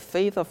on the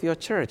faith of your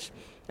church,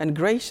 and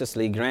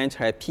graciously grant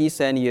her peace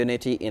and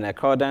unity in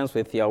accordance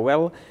with your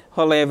will,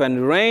 who live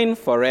and reign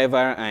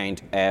forever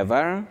and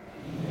ever.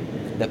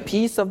 The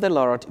peace of the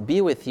Lord be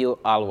with you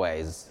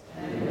always.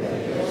 And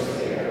with your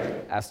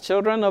spirit. As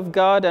children of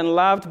God and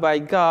loved by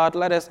God,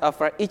 let us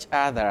offer each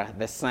other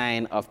the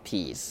sign of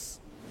peace.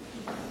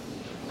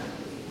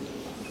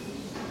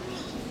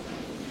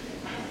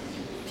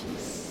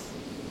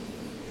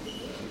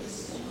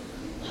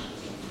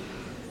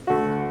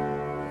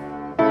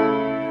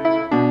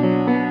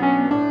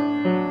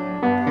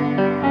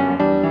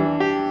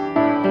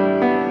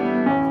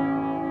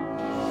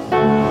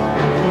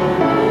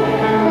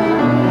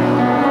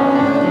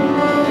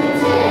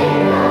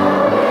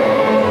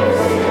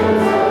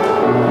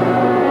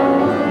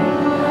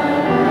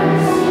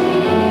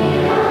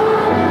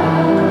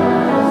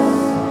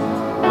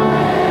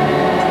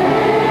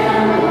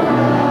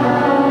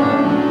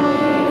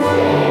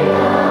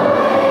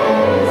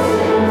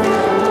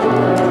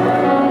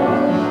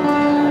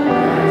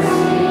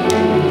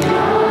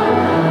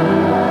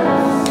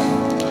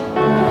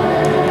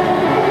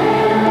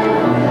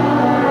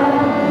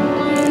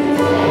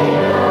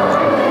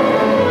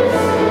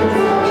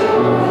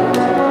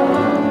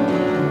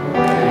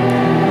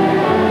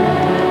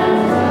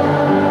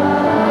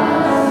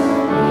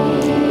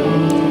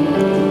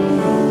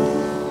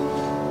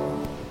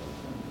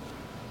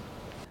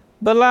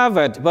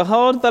 Beloved,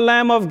 behold the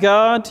Lamb of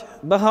God.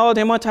 Behold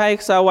him who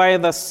takes away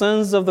the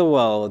sins of the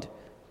world.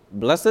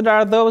 Blessed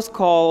are those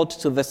called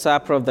to the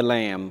supper of the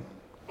Lamb.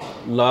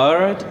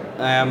 Lord,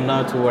 I am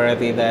not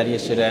worthy that you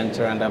should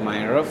enter under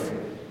my roof,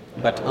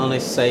 but only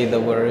say the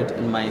word,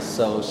 and my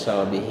soul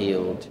shall be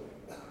healed.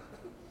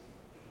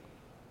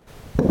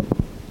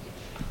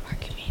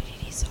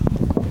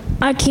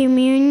 Our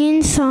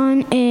communion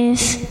song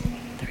is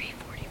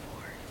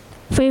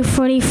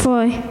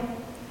 344.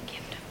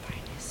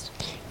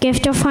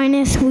 Gift of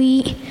finest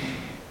wheat,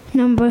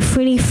 number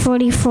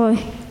 344.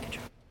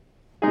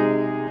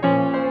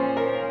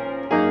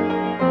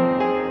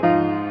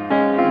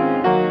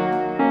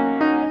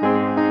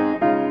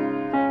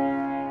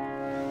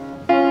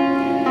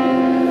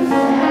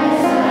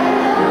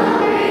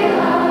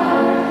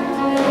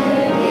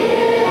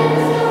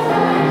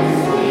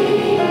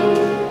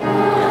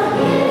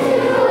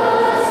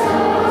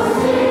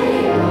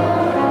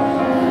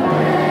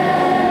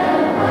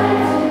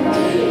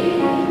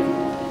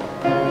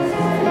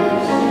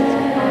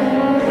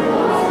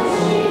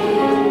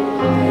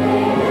 Thank you.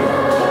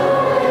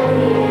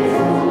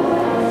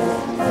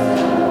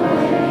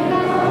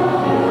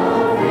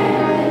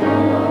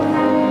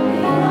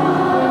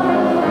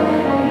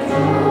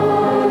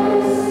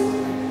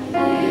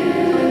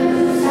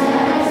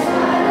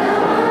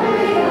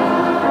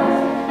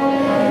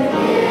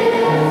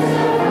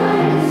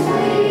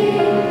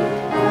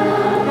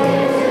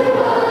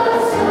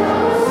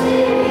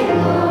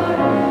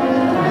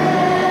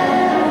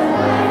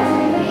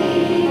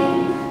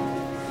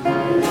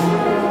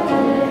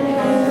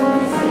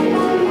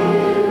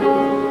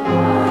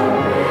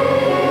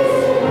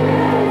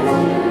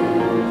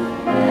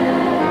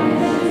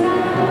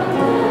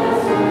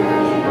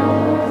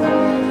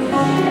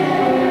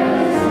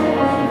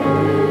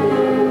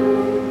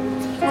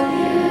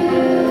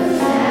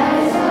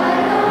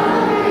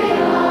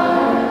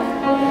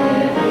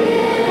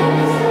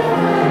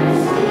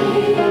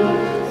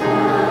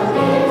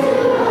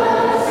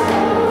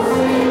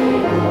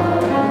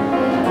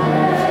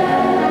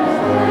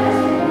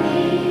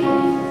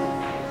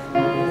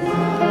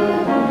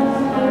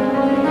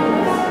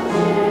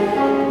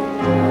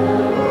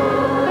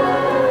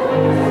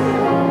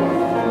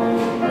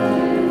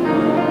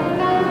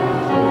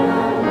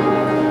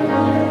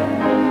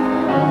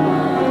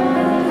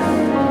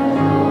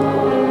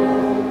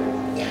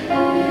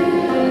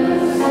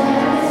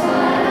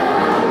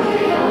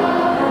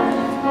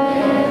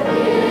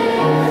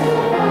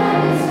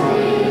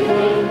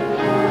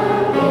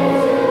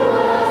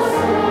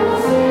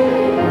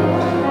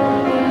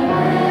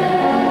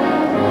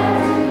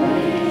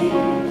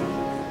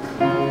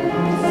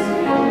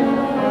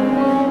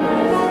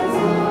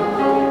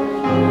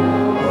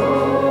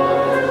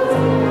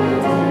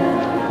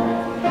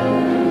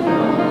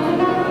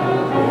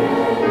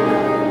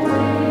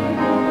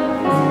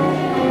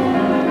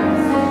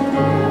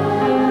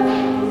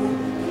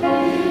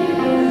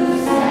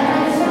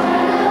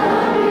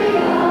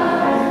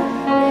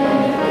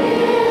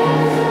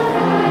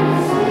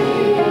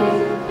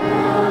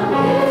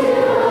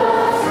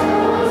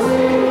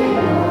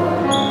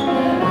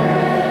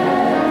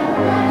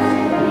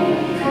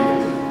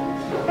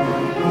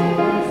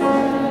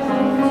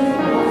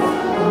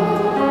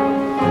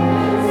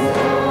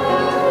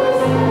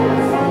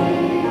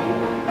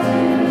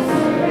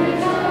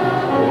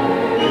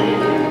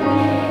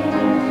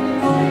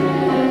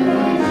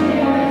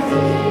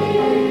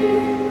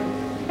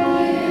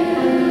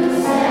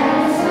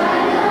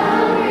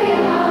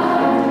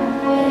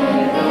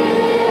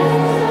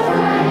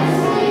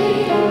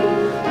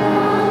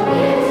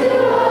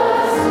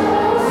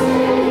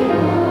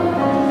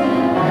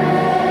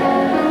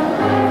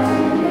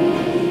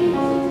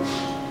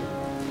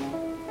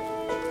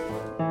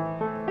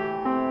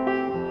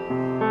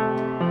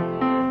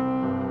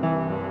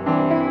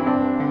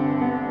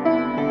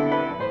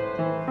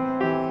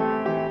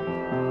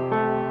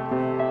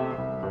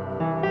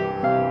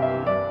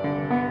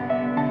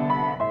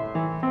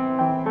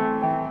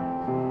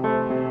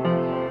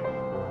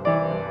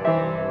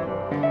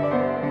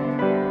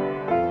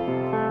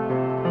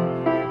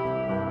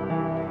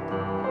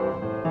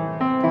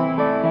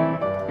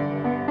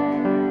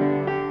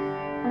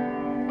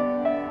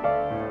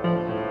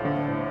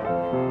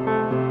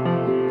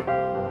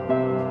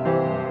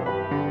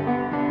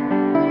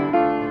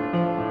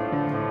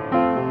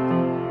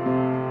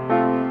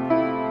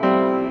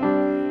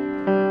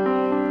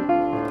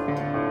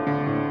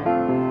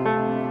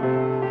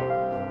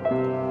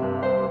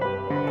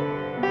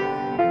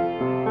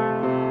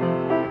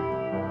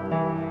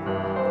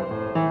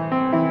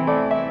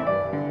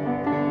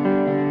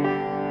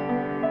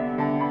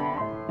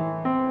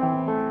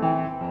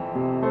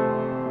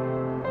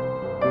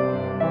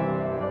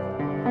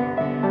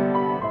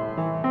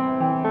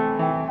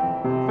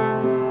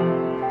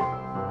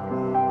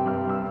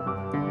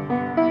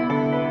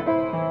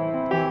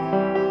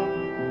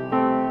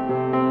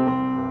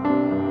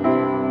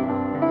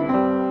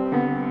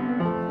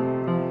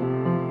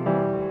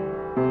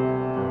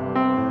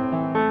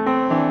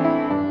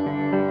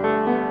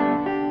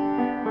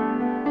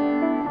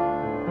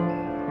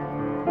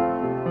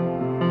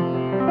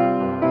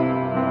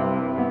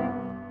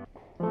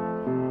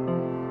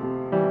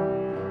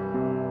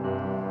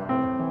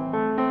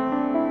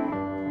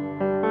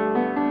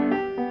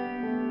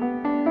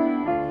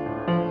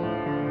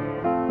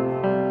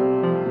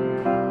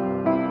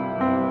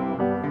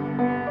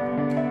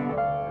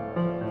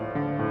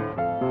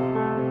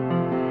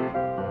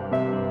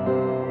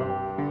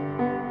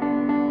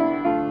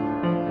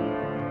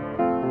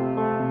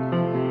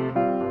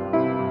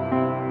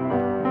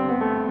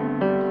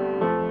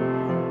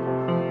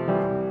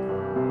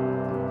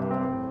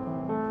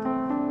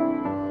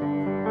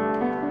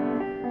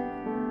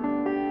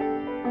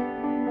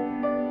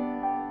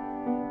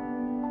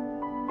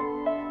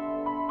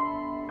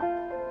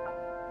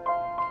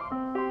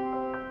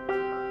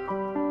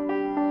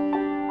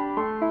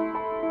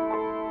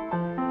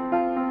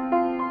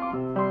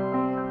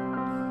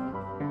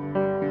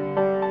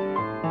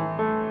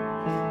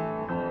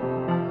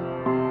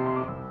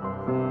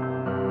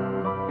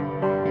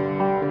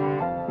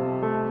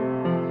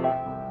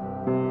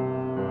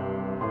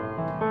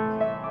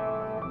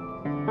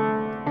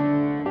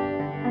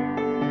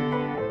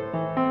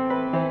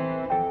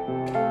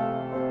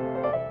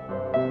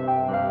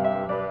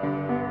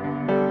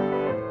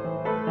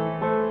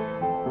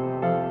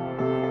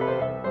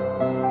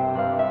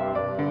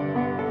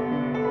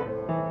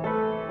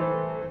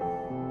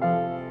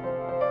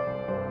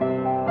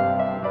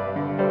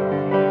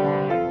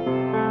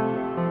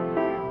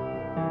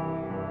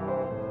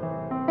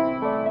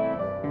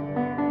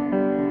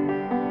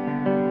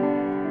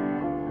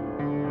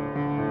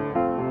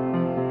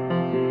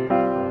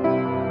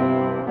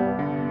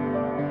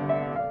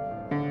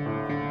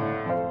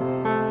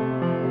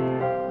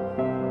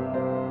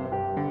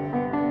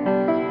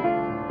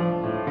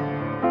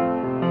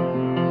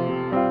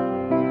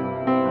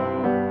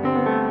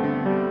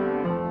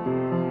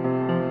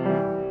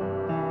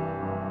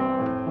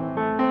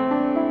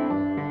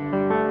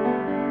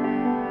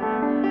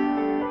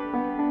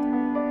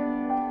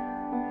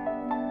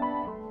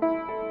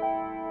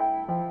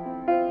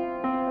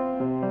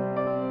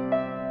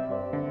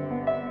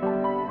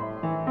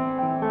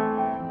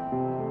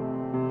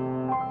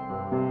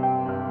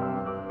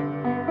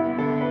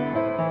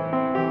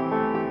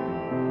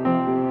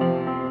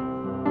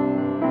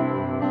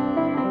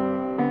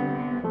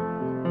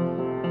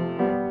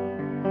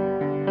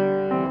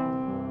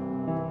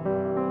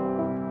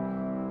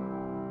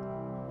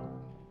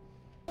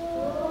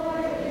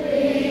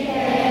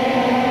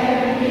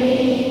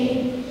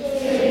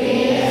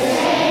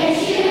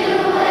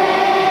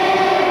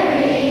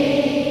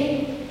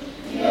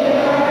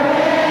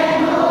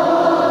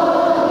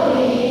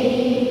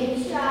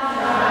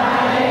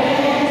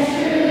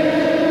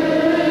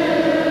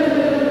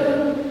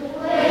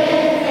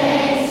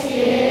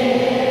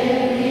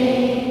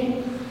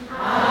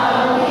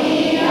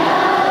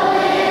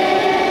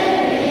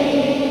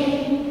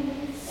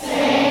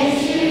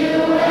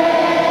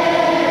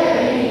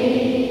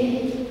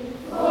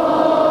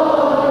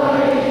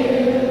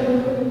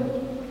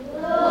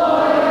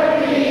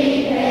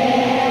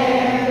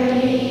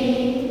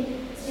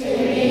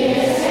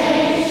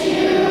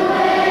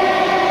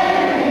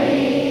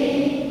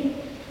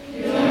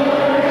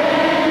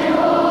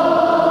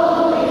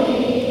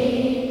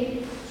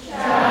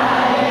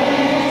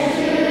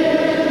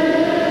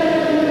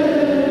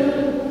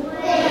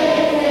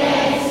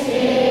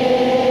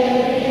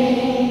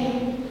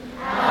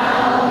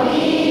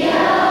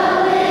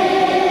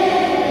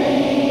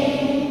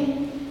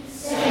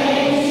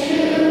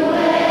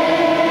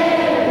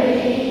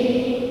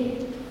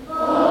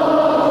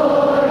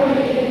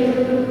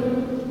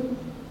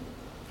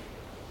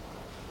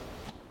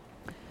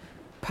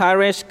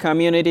 Parish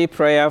Community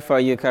Prayer for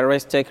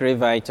Eucharistic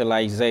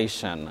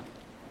Revitalization.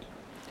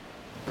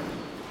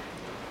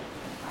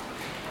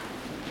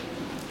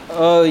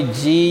 O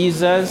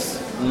Jesus,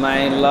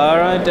 my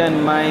Lord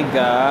and my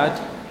God,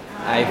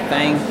 I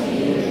thank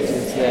you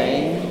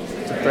today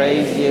to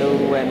praise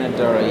you and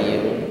adore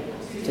you,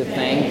 to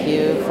thank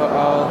you for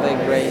all the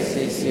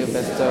graces you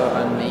bestow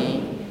on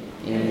me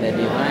in the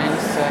divine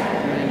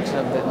sacrament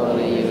of the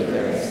Holy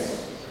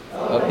Eucharist.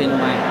 Open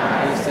my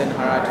eyes and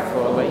heart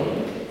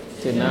fully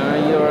to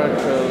know you are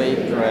truly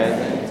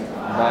present,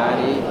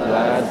 body,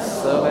 blood,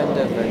 soul, and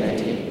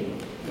divinity,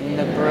 in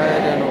the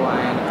bread and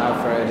wine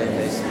offered in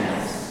this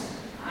Mass.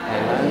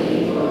 I love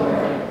you, Lord.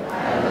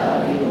 I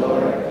love you,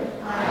 Lord.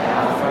 I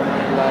offer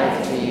my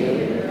life to you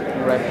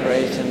in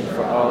reparation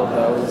for all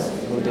those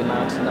who do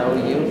not know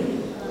you,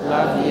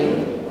 love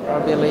you, or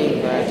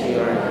believe that you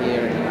are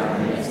here in our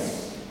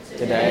midst,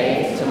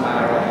 today,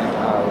 tomorrow, and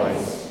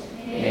always.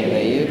 May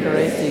the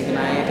Eucharist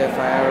ignite a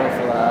fire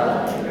of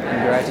love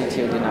and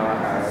gratitude in our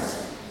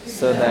hearts,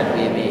 so that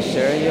we may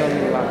share your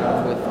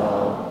love with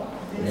all.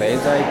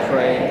 This I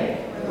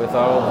pray with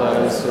all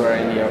those who are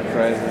in your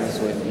presence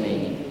with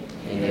me.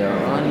 In your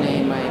own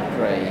name I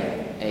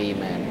pray.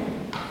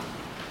 Amen.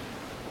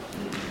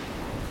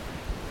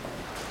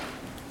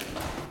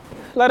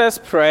 Let us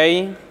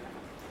pray.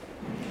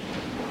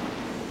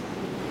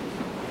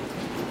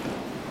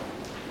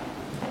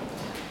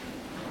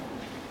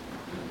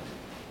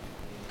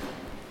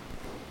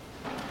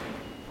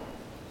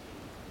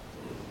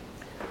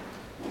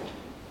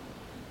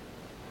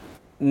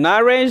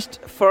 Nourished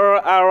for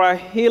our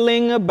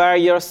healing by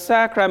your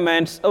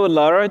sacraments, O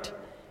Lord,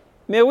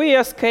 may we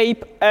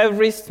escape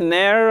every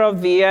snare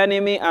of the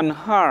enemy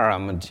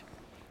unharmed,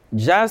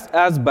 just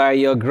as by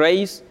your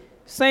grace,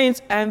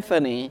 Saint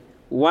Anthony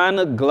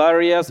won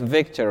glorious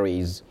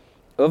victories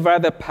over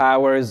the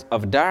powers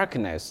of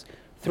darkness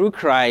through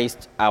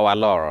Christ our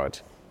Lord.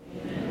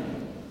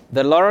 Amen.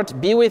 The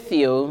Lord be with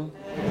you.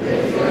 And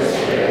with your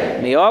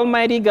spirit. May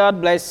Almighty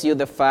God bless you,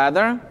 the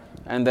Father,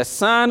 and the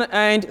Son,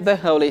 and the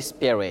Holy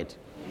Spirit.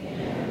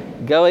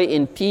 Amen. Go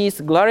in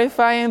peace,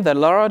 glorifying the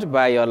Lord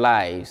by your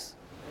lives.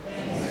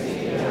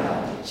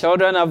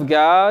 Children of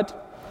God,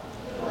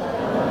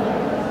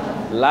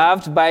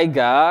 loved by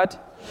God,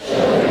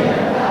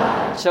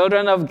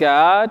 children of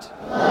God,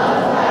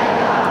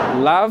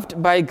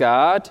 loved by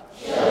God.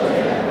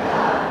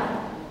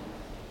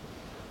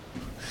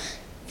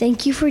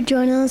 Thank you for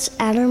joining us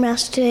at our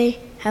Mass today.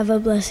 Have a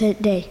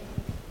blessed day.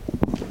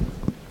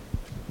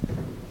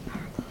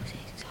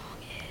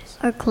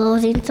 Our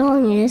closing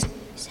song is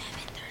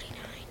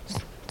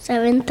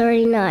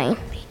 739.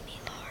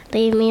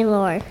 Lead me,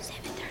 Lord.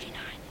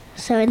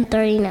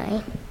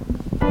 739.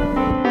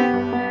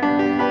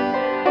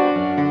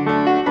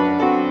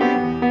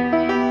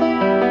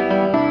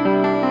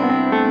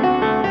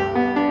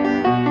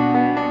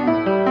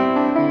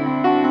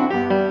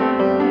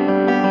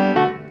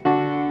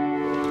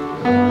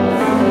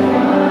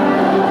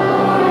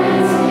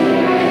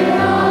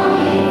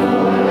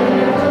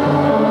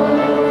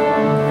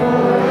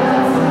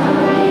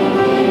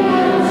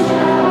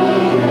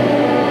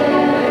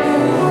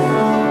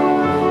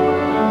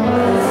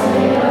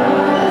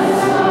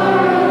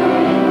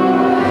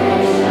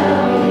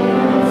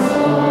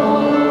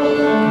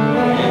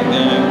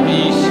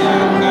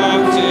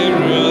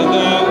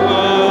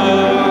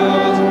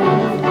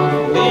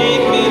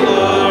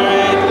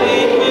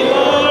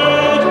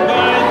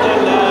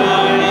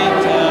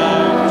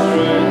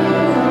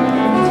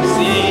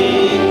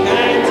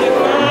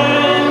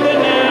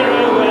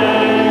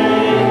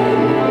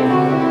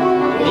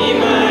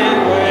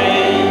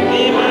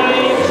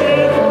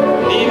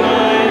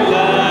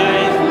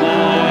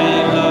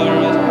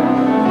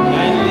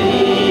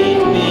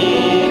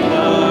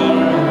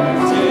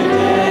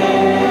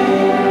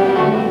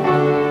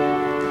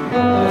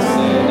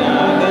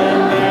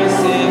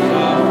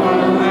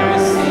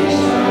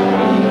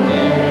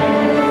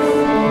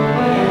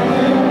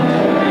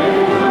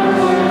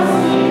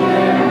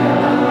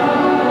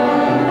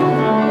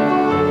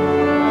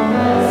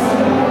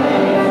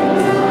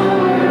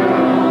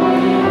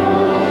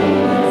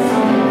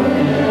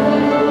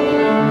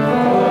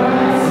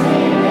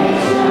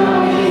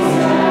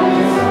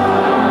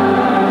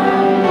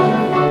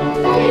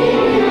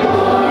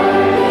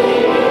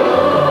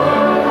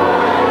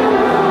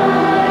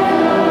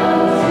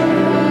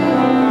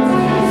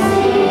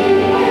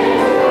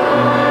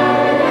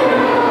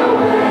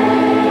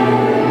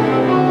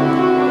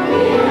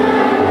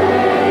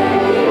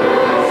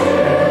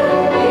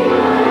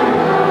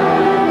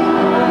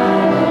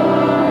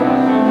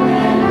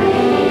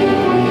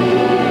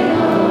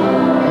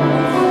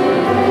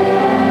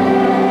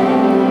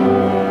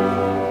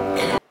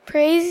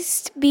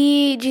 Praised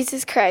be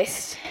Jesus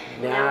Christ,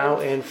 now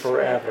and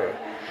forever.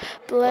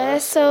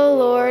 Bless, O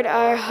Lord,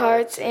 our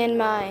hearts and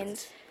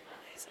minds,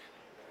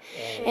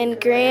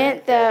 and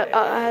grant that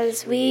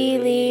as we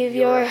leave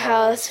your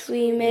house,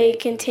 we may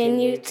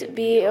continue to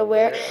be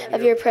aware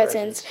of your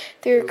presence.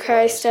 Through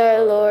Christ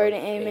our Lord.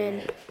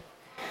 Amen.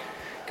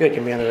 Good,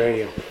 you're on the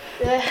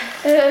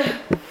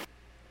radio.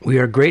 We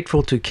are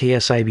grateful to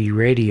KSIB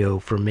Radio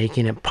for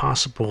making it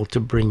possible to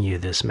bring you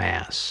this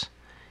Mass.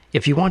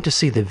 If you want to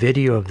see the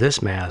video of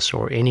this Mass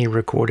or any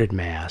recorded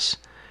Mass,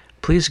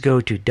 please go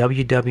to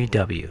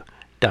www.uccat.org.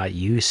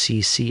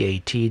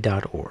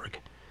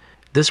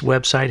 This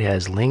website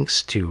has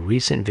links to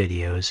recent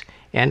videos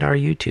and our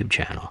YouTube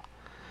channel.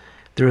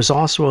 There is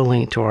also a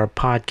link to our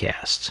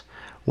podcasts,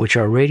 which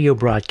are radio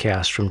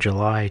broadcasts from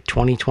July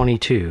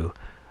 2022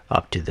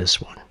 up to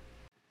this one.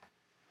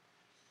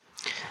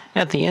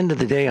 At the end of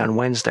the day on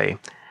Wednesday,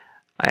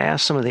 I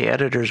asked some of the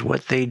editors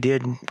what they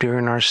did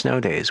during our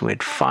snow days. We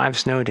had 5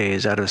 snow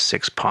days out of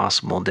 6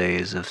 possible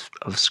days of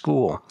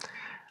school.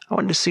 I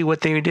wanted to see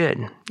what they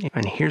did,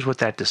 and here's what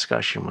that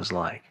discussion was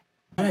like.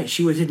 All right,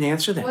 she didn't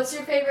answer that. What's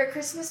your favorite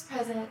Christmas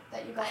present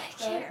that you got?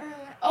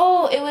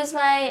 Oh, it was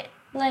my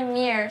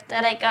mirror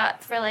that I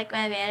got for like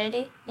my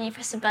vanity. And you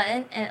press a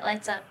button and it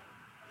lights up.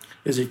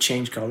 Does it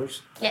change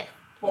colors? Yeah,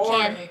 you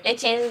can. It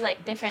changes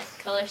like different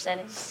color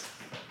settings.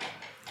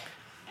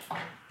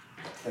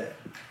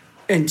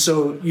 And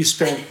so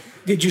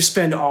did you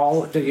spend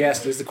all,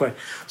 yes, there's the question.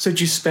 So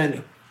did you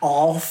spend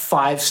all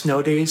 5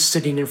 snow days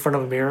sitting in front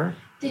of a mirror?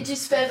 Did you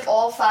spend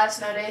all 5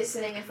 snow days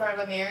sitting in front of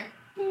a mirror?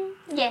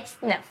 Yes.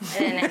 No, I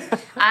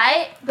didn't.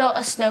 I built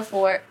a snow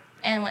fort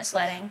and went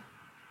sledding.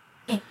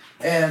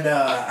 And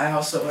I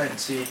also went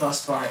to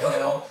Bus Barn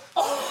Hill.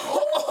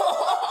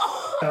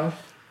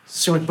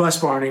 So with Bus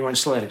Barn, you went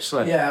sledding?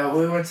 Yeah, I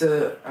went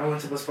to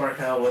Bus Barn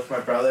Hill with my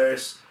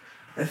brothers.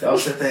 I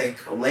also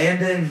think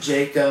Landon,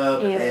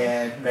 Jacob,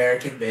 and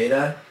American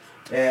Beta.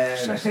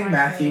 And I think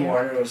Matthew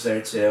Warner was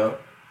there too.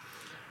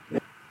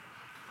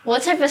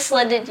 What type of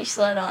sled did you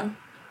sled on?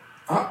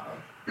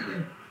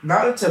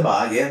 Not a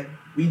toboggan.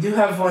 We do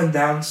have one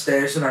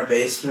downstairs in our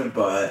basement,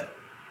 but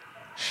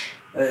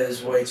it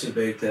is way too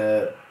big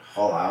to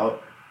haul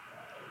out.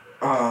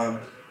 I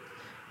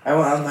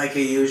went on like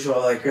a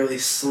usual, like really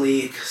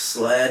sleek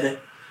sled.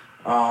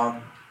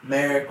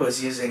 Merrick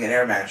was using an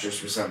air mattress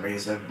for some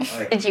reason.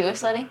 Did you go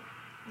sledding?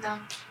 No.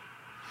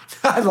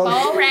 I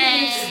love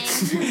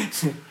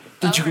it.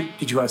 Did you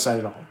go outside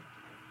at all?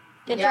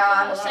 I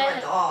love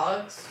my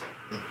dogs.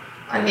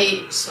 I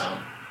hate snow.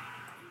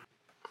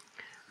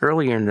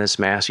 Earlier in this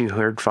Mass, you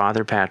heard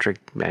Father Patrick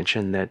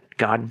mention that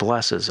God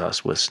blesses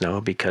us with snow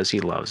because he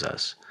loves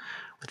us.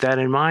 With that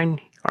in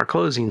mind, our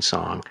closing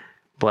song,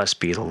 Blessed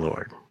Be the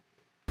Lord.